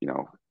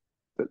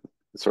 The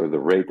sort of the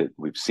rate that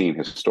we've seen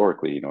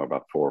historically,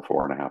 about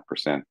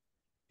 4.5%,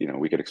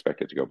 we could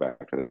expect it to go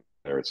back to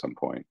there at some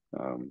point.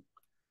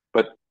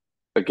 But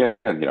again,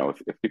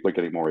 if people are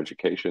getting more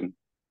education,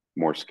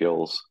 more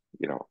skills,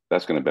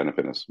 that's going to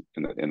benefit us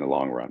in the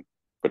long run.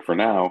 But for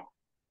now,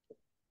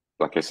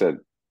 like I said,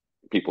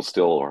 people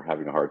still are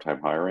having a hard time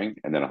hiring,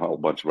 and then a whole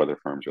bunch of other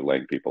firms are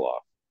laying people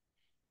off.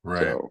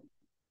 Right. So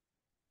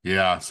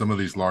Yeah, some of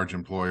these large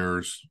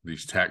employers,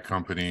 these tech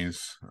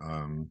companies,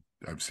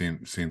 I've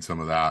seen some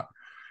of that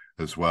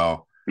as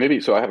well. maybe,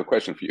 so I have a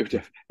question for you,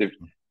 Jeff.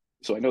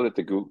 So I know that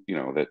the Google,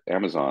 that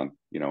Amazon,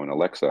 and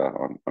Alexa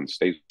on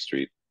State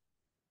Street,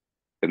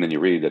 and then you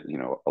read that,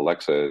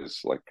 Alexa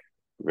is like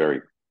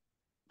very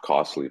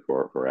costly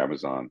for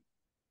Amazon.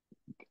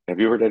 Have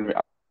you heard any?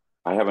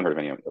 I haven't heard of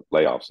any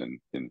layoffs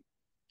in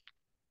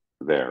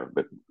there,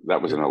 but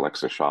that was an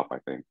Alexa shop, I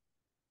think.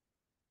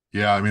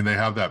 Yeah, I mean they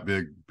have that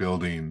big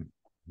building.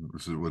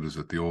 What is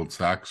it? The old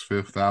Saks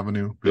Fifth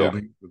Avenue Yeah,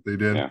 building that they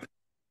did. yeah,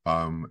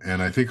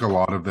 And I think a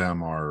lot of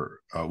them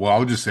are, well, I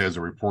would just say as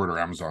a reporter,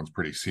 Amazon's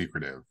pretty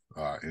secretive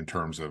in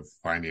terms of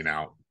finding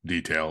out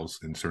details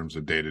in terms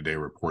of day-to-day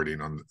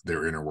reporting on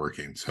their inner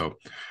working. So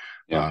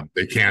yeah.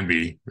 they can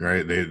be,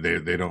 right?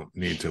 They don't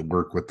need to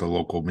work with the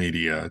local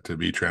media to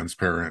be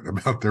transparent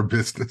about their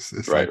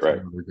businesses Right, like some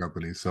right. other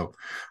companies. So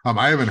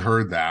I haven't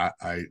heard that.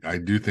 I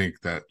do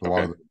think that a lot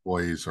Okay. of the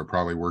employees are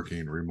probably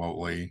working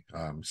remotely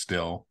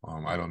still.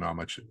 I don't know how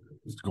much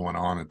is going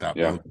on at that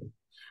Yeah. building.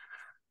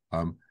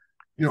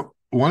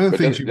 One of the But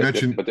things you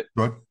mentioned, but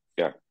but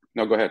yeah.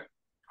 No, go ahead.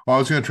 Well, I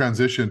was going to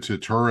transition to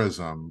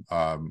tourism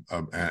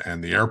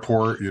and the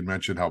airport. You had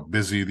mentioned how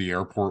busy the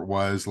airport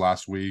was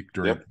last week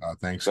during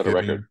Yep, set a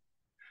record.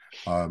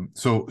 Thanksgiving.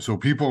 So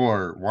people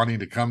are wanting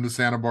to come to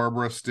Santa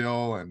Barbara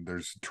still, and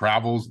there's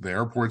travels. The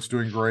airport's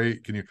doing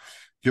great. Can you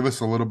give us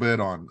a little bit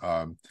on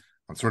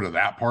sort of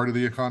that part of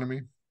the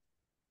economy?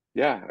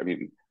 Yeah, I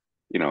mean,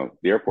 the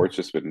airport's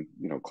just been,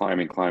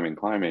 climbing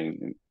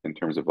in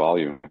terms of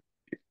volume.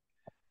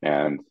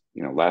 And,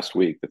 last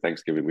week, the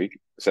Thanksgiving week,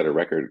 set a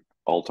record,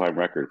 all-time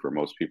record for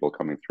most people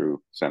coming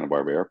through Santa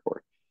Barbara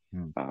Airport.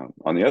 Hmm.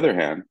 On the other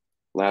hand,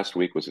 last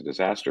week was a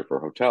disaster for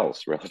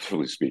hotels,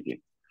 relatively speaking.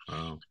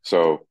 Oh,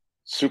 So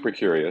super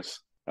curious.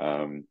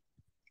 You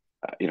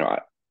know,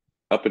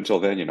 up until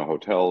then,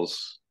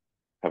 hotels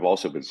have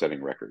also been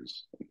setting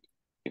records,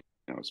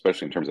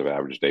 especially in terms of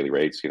average daily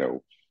rates.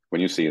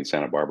 When you see in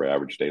Santa Barbara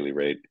average daily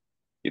rate,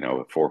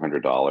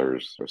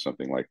 $400 or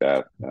something like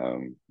that,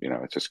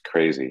 it's just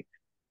crazy.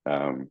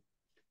 Um,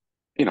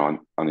 on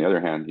the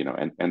other hand,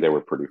 and they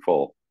were pretty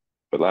full,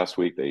 but last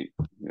week they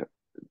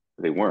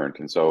weren't,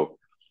 and so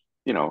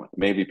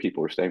maybe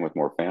people were staying with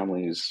more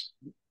families.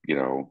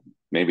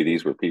 Maybe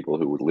these were people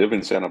who would live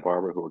in Santa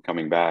Barbara who were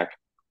coming back,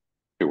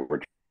 who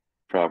were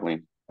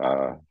traveling.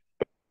 But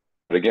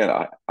again,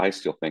 I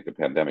still think the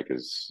pandemic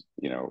is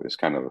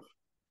kind of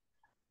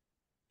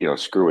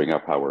screwing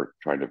up how we're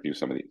trying to view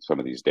some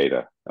of these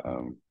data.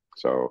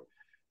 So,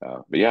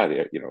 but yeah,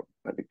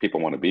 I think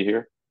people want to be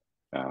here.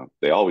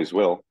 They always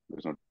will.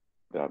 There's no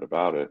doubt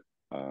about it.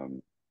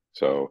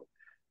 So,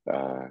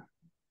 uh,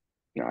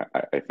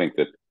 I think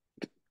that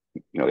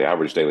the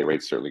average daily rate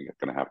is certainly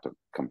going to have to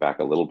come back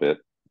a little bit,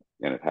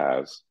 and it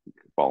has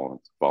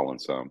fallen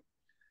some.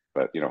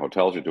 But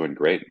hotels are doing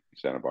great in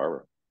Santa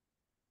Barbara.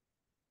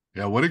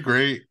 yeah, what a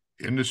great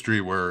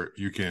industry where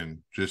you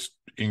can just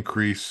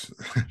increase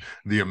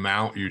the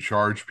amount you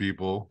charge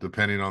people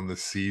depending on the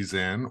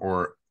season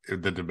or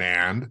the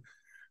demand.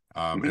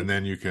 Hmm. And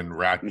then you can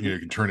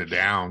turn it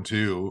down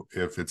too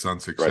if it's Right,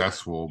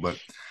 unsuccessful. But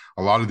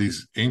a lot of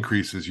these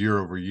increases year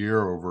over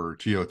year over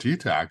TOT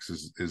tax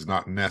is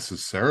not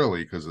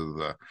necessarily because of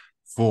the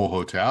full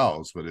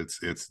hotels, but it's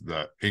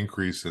the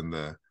increase in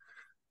the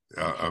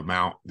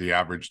amount, the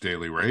average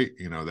daily rate,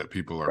 that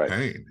people are right,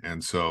 paying.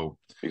 And so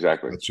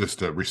exactly. it's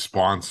just a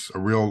response, a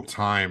real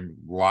time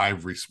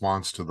live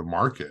response to the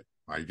market,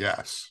 I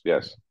guess.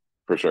 Yes,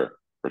 for sure,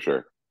 for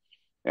sure.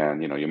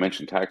 And you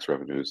mentioned tax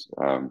revenues.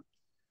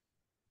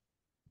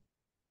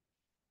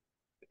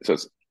 So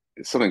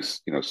it's something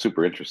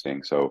super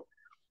interesting. So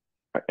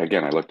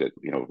again, I looked at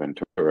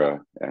Ventura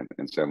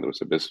and San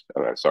Luis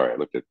Obispo. Sorry, I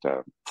looked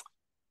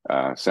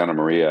at Santa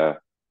Maria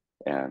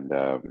and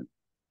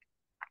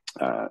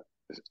uh,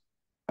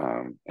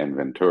 and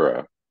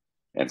Ventura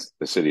and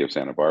the city of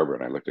Santa Barbara,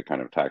 and I looked at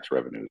kind of tax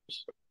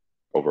revenues,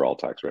 overall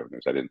tax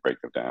revenues. I didn't break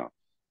them down.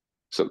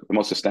 So the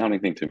most astounding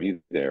thing to me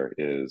there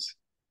is,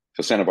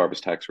 so Santa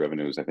Barbara's tax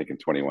revenues, I think in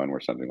 21 were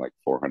something like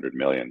 400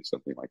 million,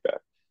 something like that.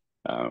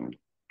 Um,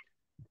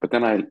 but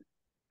then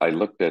I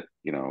looked at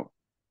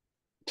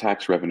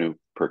tax revenue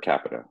per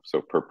capita,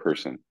 so per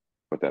person,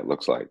 what that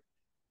looks like,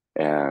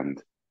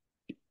 and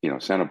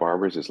Santa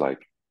Barbara's is like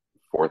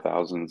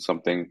 4,000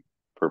 something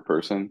per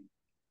person.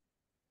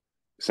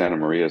 Santa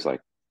Maria is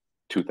like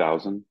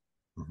 2,000,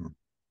 Mhm.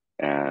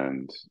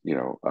 and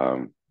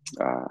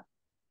uh,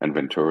 and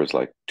Ventura is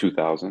like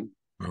 2,000.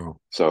 Oh,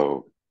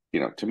 So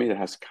to me, that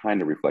has to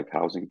kind of reflect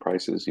housing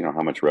prices.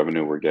 How much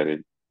revenue we're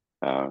getting.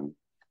 Um,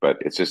 but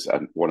it's just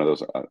one of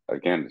those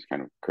again, it's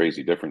kind of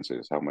crazy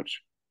differences. How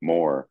much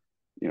more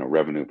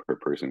revenue per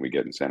person we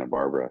get in Santa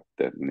Barbara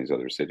than in these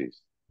other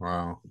cities.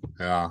 wow.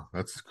 Yeah,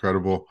 that's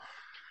incredible.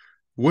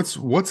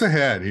 What's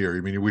ahead here?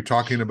 I mean, we're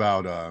talking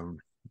about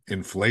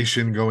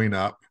inflation going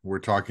up. We're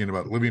talking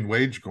about living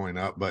wage going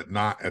up, but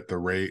not at the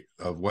rate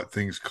of what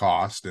things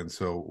cost, and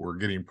so we're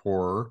getting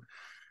poorer.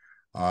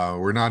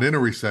 We're not in a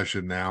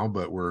recession now,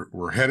 but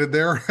we're headed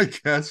there, I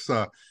guess.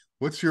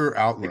 What's your Like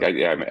outlook?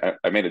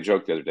 I made a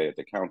joke the other day at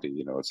the county.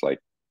 It's like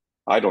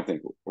I don't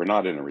think we're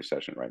not in a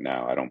recession right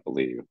now. I don't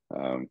believe.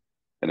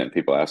 And then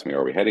people ask me,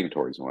 "Are we heading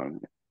towards one?"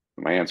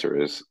 My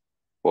answer is,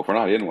 "Well, if we're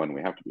not in one,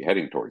 we have to be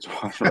heading towards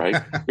one, right?"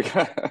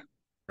 because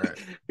Right.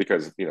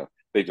 because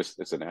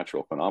it's a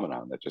natural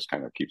phenomenon that just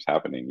kind of keeps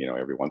happening,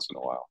 every once in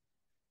a while.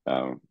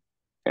 Um,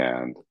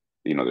 and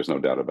there's no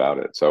doubt about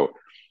it. So,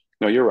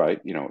 no, you're right.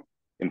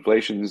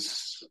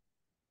 Inflation's,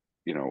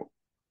 you know,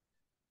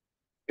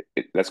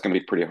 that's going to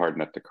be pretty hard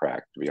nut to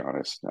crack, to be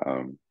honest.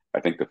 I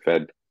think the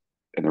Fed,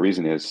 and the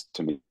reason is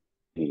to me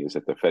is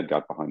that the Fed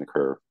got behind the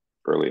curve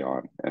early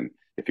on. And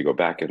if you go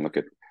back and look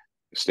at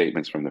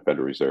statements from the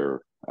Federal Reserve,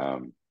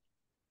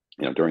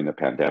 during the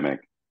pandemic,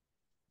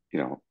 you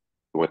know,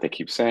 what they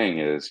keep saying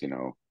is,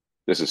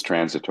 this is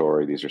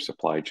transitory. These are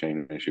supply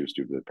chain issues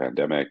due to the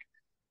pandemic.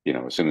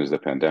 As soon as the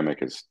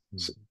pandemic is,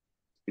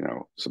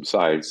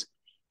 subsides,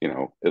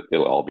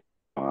 it'll all be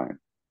fine.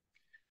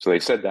 So they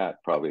said that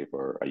probably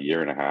for a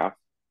year and a half,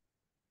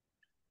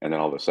 and then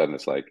all of a sudden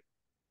it's like,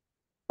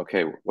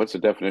 okay, what's the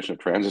definition of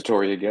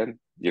transitory again?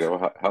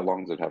 How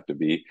long does it have to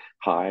be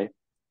high?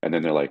 And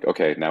then they're like,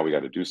 okay, now we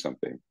got to do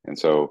something. And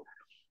so,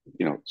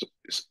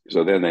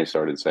 so then they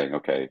started saying,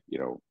 okay,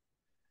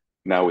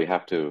 now we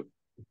have to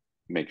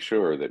make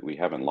sure that we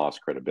haven't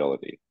lost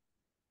credibility.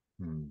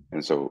 Hmm.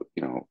 And so,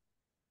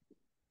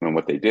 and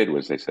what they did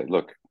was they said,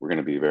 look, we're going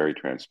to be very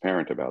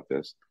transparent about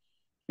this.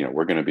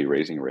 We're going to be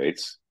raising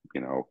rates,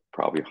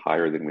 probably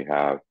higher than we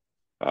have,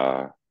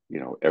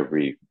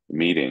 every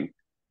meeting,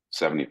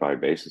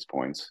 75 basis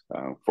points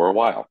for a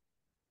while.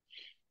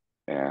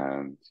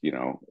 And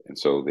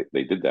so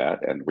they did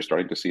that, and we're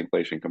starting to see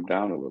inflation come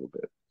down a little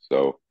bit.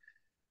 So,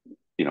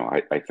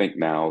 I think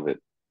now that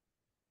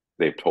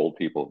they've told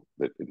people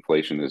that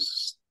inflation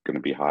is going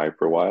to be high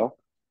for a while,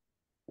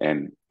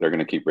 and they're going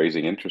to keep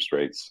raising interest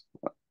rates,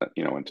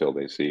 until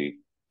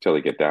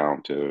they get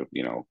down to,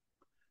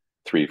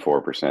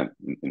 3-4%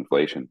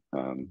 inflation.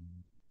 And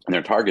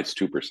their target's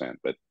 2%,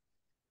 but,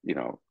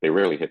 they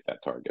rarely hit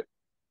that target.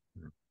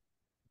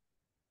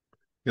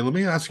 Yeah, let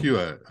me ask you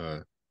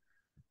a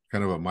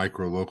kind of a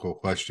micro local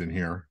question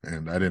here,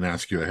 and I didn't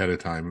ask you ahead of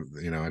time.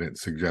 I didn't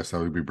suggest I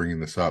would be bringing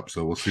this up,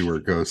 so we'll see where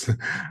it goes.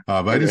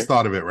 But I just Okay.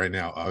 thought of it right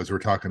now as we're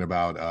talking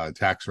about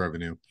tax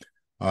revenue.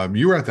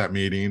 You were at that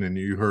meeting and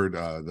you heard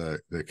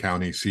the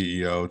county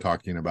CEO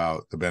talking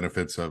about the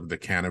benefits of the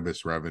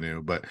cannabis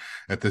revenue, but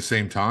at the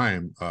same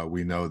time,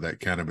 we know that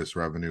cannabis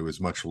revenue is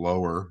much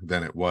lower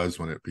than it was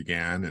when it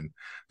began, and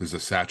there's a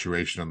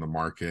saturation on the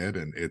market,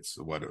 and it's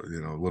a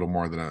little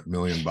more than $1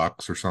 million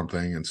or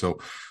something. And so,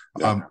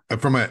 Yeah.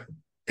 from an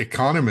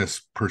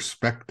economist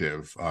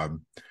perspective,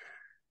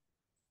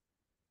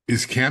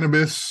 is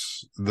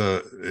cannabis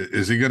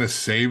is it going to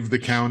save the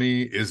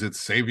county? Is it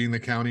saving the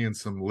county in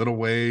some little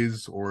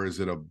ways, or is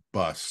it a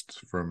bust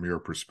from your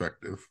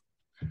perspective?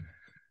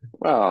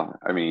 Well,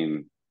 I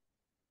mean,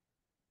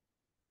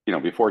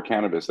 before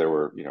cannabis, there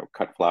were,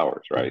 cut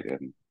flowers, right?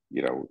 And,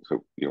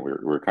 so,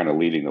 we're kind of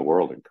leading the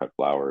world in cut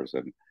flowers.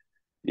 And,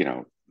 you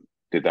know,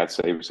 did that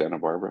save Santa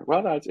Barbara?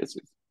 Well, it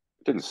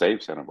didn't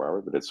save Santa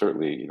Barbara, but it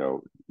certainly,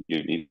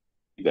 you need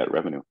that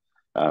revenue.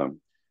 Um,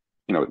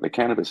 the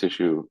cannabis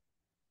issue,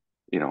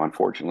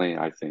 unfortunately,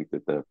 I think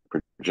that the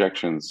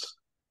projections,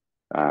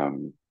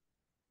 um,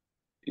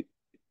 it,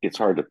 it's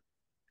hard to,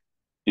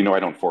 I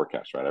don't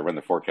forecast, right? I run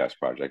the forecast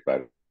project, but I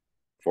don't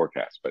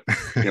forecast, but,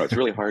 it's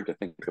really hard to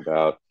think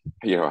about,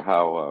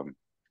 how,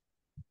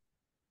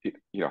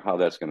 how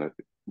that's going to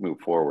move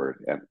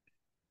forward. And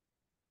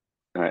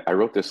I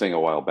wrote this thing a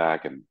while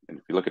back, and if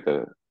you look at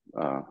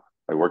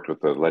I worked with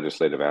the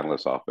legislative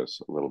analyst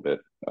office a little bit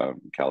in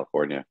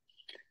California.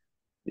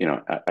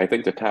 I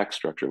think the tax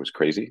structure was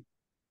crazy,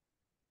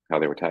 how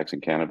they were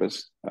taxing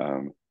cannabis.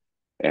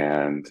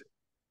 And,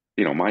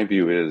 my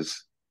view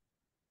is,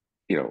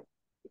 you know,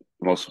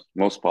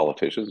 most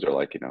politicians are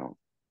like,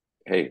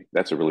 hey,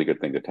 that's a really good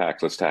thing to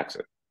tax. Let's tax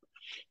it,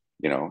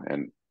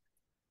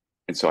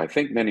 and so I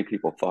think many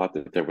people thought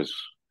that there was,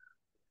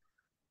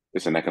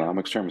 it's an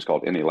economics term, it's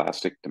called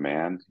inelastic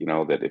demand,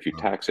 that if you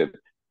Oh, tax it,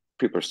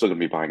 people are still going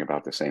to be buying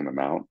about the same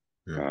amount.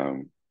 yeah.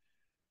 Um,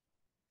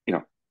 you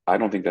know, I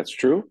don't think that's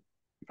true.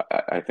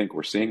 I think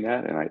we're seeing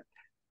that. And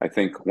I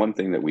think one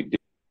thing that we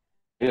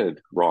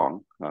did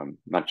wrong,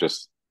 not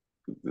just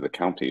the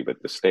county,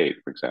 but the state,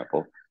 for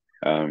example,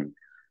 um,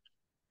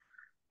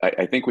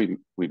 I think we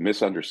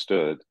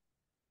misunderstood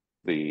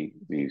the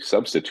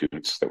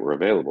substitutes that were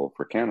available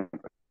for cannabis.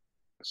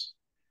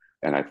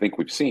 And I think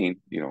we've seen,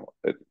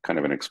 a kind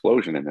of an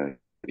explosion in the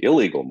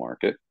illegal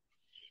market,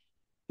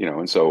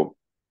 and so,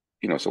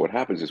 so what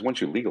happens is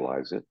once you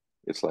legalize it,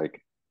 it's like,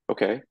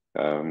 okay,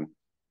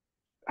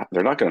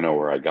 they're not going to know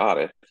where I got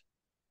it.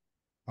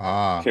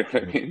 Ah, You know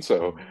what I mean?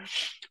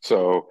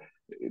 So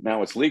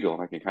now it's legal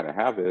and I can kind of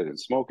have it and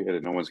smoke it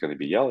and no one's going to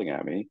be yelling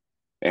at me.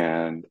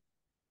 And,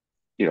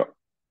 you know,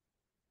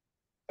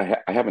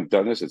 I haven't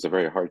done this. It's a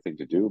very hard thing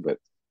to do, but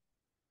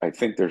I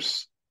think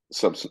there's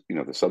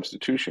the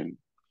substitution.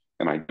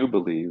 And I do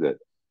believe that,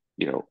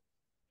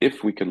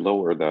 if we can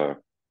lower the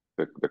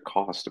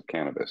cost of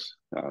cannabis,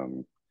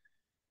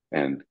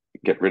 and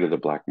get rid of the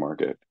black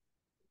market,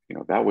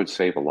 that would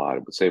save a lot.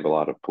 It would save a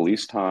lot of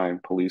police time,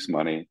 police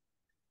money.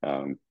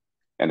 Um,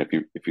 and if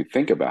you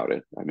think about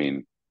it, I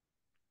mean,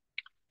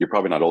 you're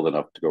probably not old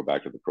enough to go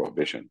back to the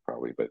prohibition,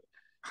 probably, but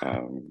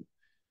um,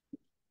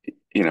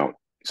 you know,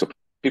 so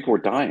people were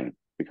dying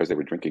because they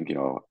were drinking,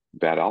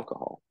 bad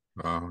alcohol.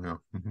 oh, yeah.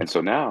 Mhm. And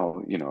so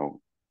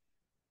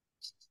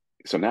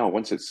now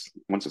once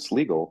it's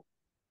legal,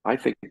 I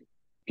think,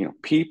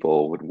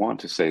 people would want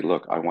to say,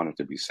 look, I want it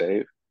to be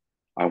safe.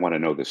 I want to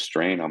know the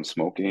strain I'm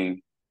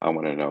smoking. I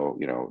want to know,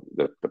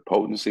 the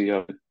potency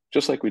of it,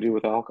 just like we do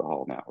with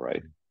alcohol now,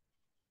 right?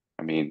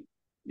 I mean,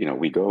 you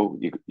go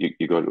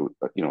to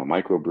a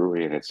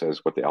microbrewery and it says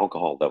what the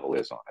alcohol level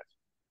is on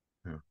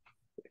it.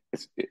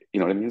 Yeah. You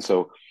know what I mean?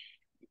 So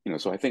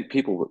so I think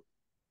people,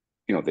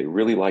 they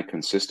really like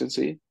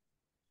consistency,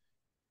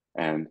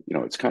 and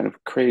it's kind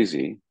of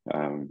crazy.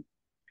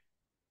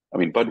 I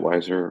mean,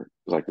 Budweiser is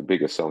like the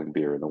biggest selling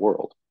beer in the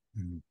world,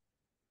 Mhm.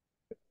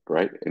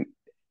 right?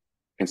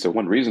 And so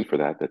one reason for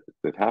that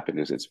happened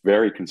is it's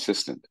very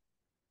consistent.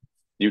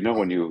 You know,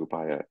 when you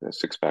buy a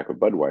six pack of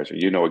Budweiser,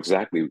 you know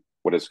exactly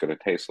what it's going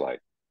to taste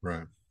like.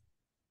 Right.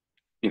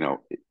 You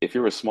know, if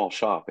you're a small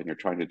shop and you're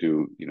trying to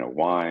do,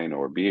 wine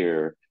or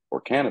beer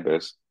or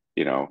cannabis,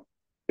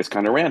 it's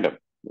kind of random.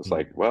 It's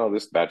like, Mhm. well,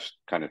 this batch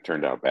kind of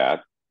turned out bad,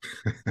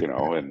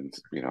 and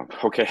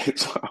okay.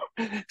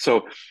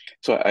 So,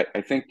 so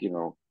I think,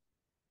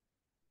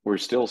 we're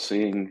still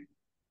seeing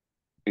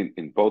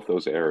in both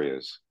those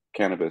areas,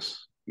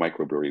 cannabis,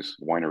 microbreweries,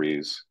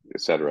 wineries,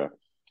 etc.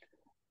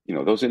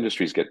 Those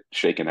industries get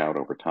shaken out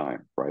over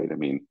time, right? I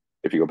mean,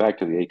 if you go back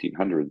to the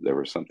 1800s, there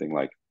was something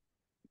like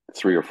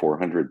three or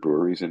 400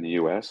 breweries in the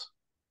U.S.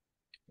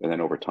 And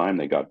then over time,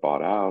 they got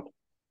bought out.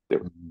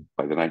 Mhm.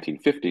 By the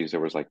 1950s, there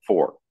was like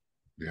four.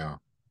 Yeah.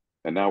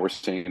 And now we're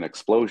seeing an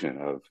explosion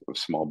of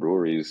small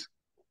breweries.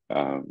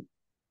 Um,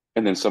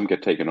 and then some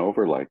get taken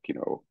over, like,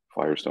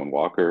 Firestone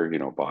Walker,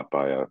 bought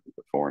by a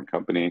foreign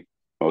company,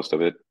 most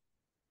of it.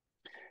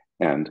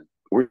 And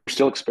we're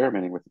still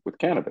experimenting with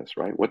cannabis,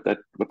 right? What that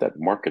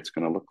market's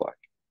going to look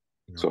like.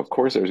 Yeah. So of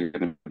course there's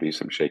going to be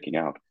some shaking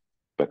out,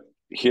 but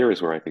here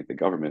is where I think the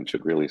government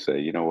should really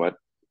say, you know what,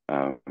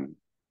 um,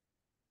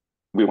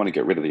 we want to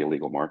get rid of the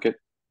illegal market.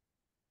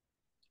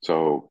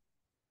 So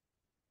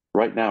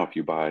right now, if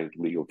you buy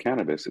legal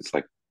cannabis, it's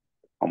like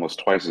almost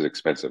twice as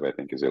expensive, I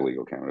think, as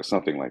illegal cannabis,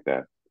 something like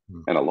that.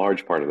 Yeah. And a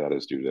large part of that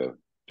is due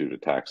to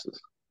taxes.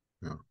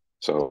 Yeah.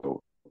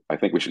 So I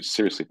think we should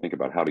seriously think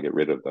about how to get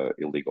rid of the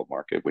illegal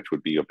market, which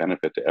would be a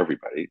benefit to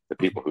everybody. The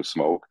people who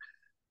smoke,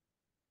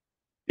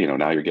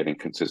 now you're getting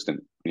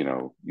consistent,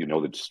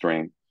 the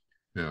strain.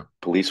 Yeah.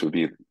 Police would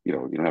be, you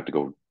don't have to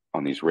go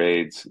on these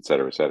raids, et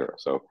cetera, et cetera.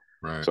 So,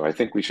 Right. so I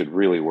think we should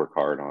really work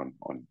hard on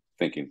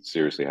thinking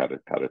seriously how to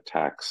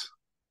tax,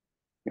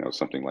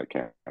 something like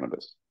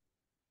cannabis.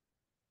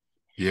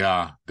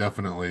 Yeah,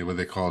 definitely. What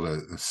they call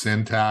it, a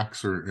sin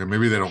tax, or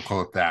maybe they don't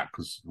call it that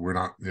because we're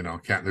not,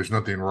 can't. There's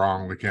nothing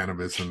wrong with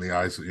cannabis in the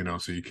eyes,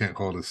 so you can't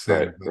call it a Right,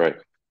 sin. right,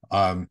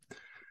 Um,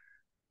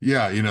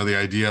 yeah, the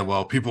idea,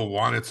 well, people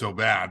want it so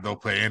bad, they'll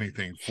pay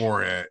anything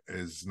for it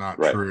is not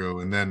right, true.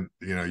 And then,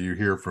 you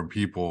hear from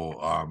people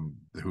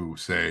who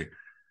say,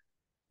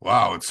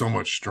 wow, it's so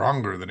much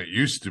stronger than it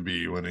used to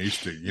be when they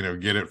used to,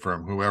 get it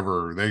from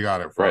whoever they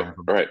got it right,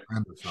 from right, a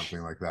friend or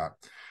something like that.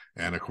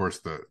 And of course,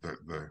 the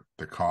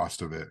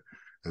cost of it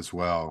as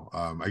well.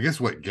 I guess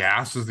what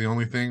gas is the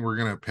only thing we're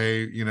gonna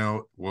pay,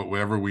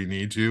 whatever we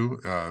need to.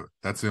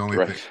 That's the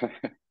only thing,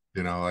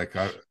 right. like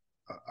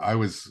I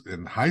was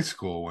in high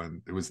school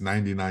when it was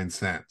 99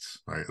 cents,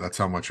 right? That's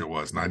how much it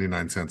was,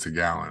 99 cents a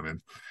gallon.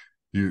 And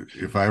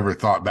if I ever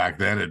thought back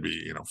then it'd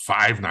be,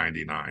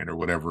 5.99 or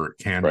whatever it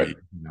can Right,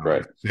 be,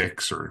 right.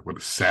 six or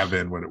what,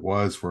 seven when it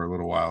was for a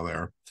little while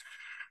there.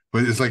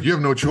 But it's like you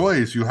have no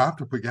choice. You have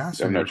to put gas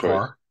You have in no your choice.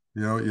 car. I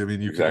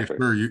mean, you can, Exactly.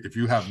 sure, if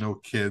you have no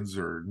kids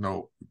or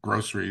no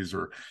groceries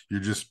or you're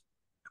just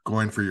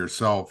going for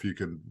yourself, you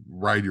can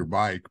ride your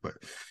bike. But,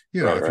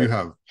 Right, if you right.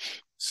 have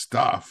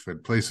stuff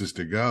and places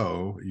to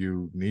go,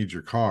 you need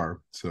your car.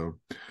 So,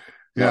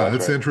 No, yeah, that's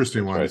that's an right.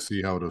 interesting That's one to right.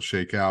 see how it'll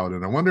shake out.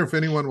 And I wonder if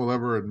anyone will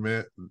ever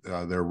admit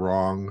they're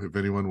wrong. If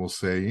anyone will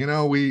say,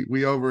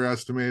 we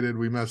overestimated,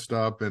 we messed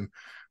up, and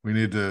we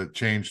need to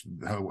change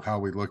how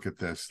we look at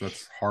this.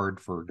 That's hard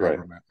for Right.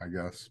 government, I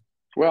guess.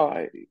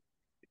 Well,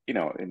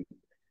 and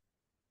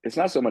it's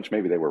not so much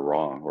maybe they were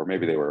wrong or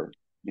maybe they were,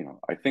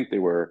 I think they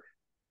were,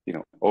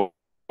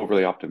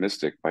 overly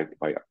optimistic by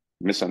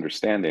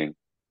misunderstanding,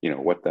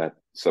 what that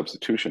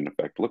substitution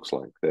effect looks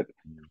like.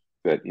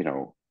 That you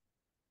know,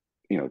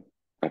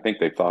 I think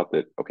they thought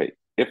that, okay,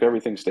 if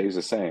everything stays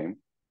the same,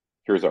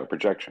 here's our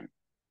projection.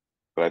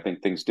 But I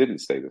think things didn't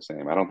stay the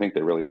same. I don't think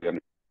they really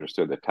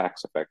understood the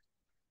tax effect,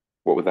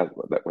 what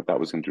that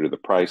was going to do to the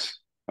price.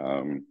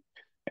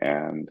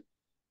 And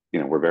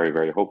we're very,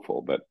 very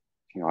hopeful. But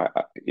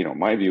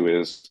my view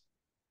is,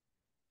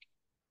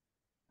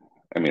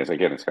 I mean, it's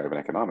kind of an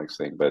economics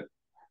thing, but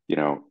you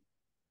know,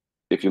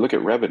 if you look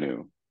at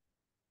revenue,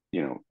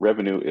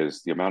 revenue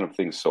is the amount of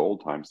things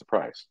sold times the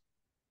price.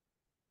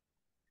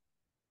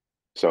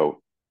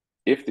 So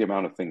if the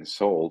amount of things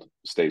sold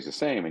stays the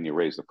same and you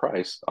raise the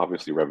price,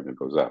 obviously revenue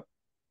goes up.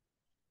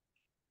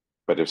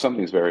 But if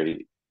something's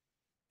very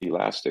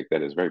elastic,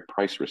 that is very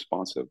price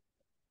responsive,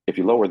 if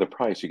you lower the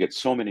price, you get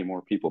so many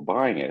more people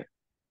buying it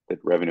that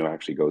revenue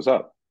actually goes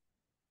up,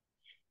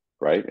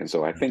 right? And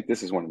so I think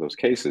this is one of those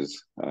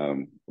cases.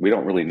 We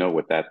don't really know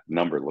what that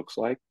number looks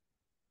like,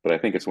 but I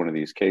think it's one of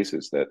these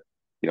cases that,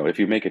 if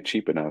you make it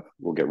cheap enough,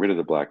 we'll get rid of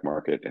the black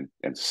market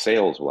and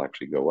sales will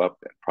actually go up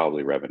and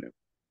probably revenue.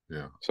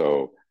 Yeah.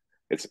 So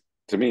it's,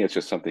 to me, it's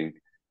just something.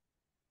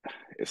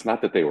 It's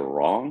not that they were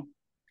wrong.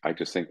 I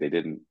just think they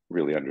didn't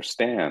really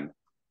understand,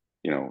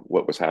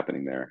 what was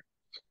happening there.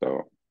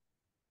 So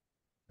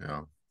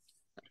Yeah.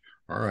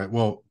 All right.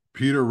 Well,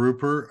 Peter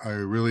Rupert, I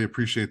really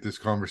appreciate this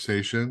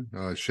conversation,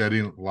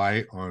 shedding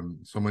light on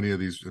so many of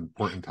these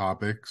important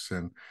topics,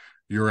 and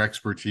your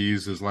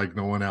expertise is like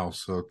no one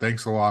else. So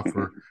thanks a lot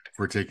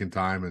for taking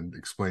time and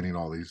explaining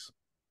all these.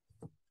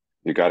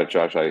 you got it,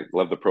 Josh. I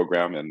love the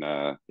program, and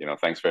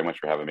thanks very much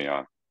for having me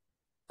on.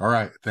 All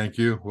right. Thank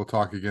you. We'll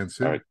talk again All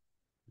soon. right.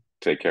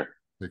 Take care.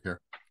 Take care.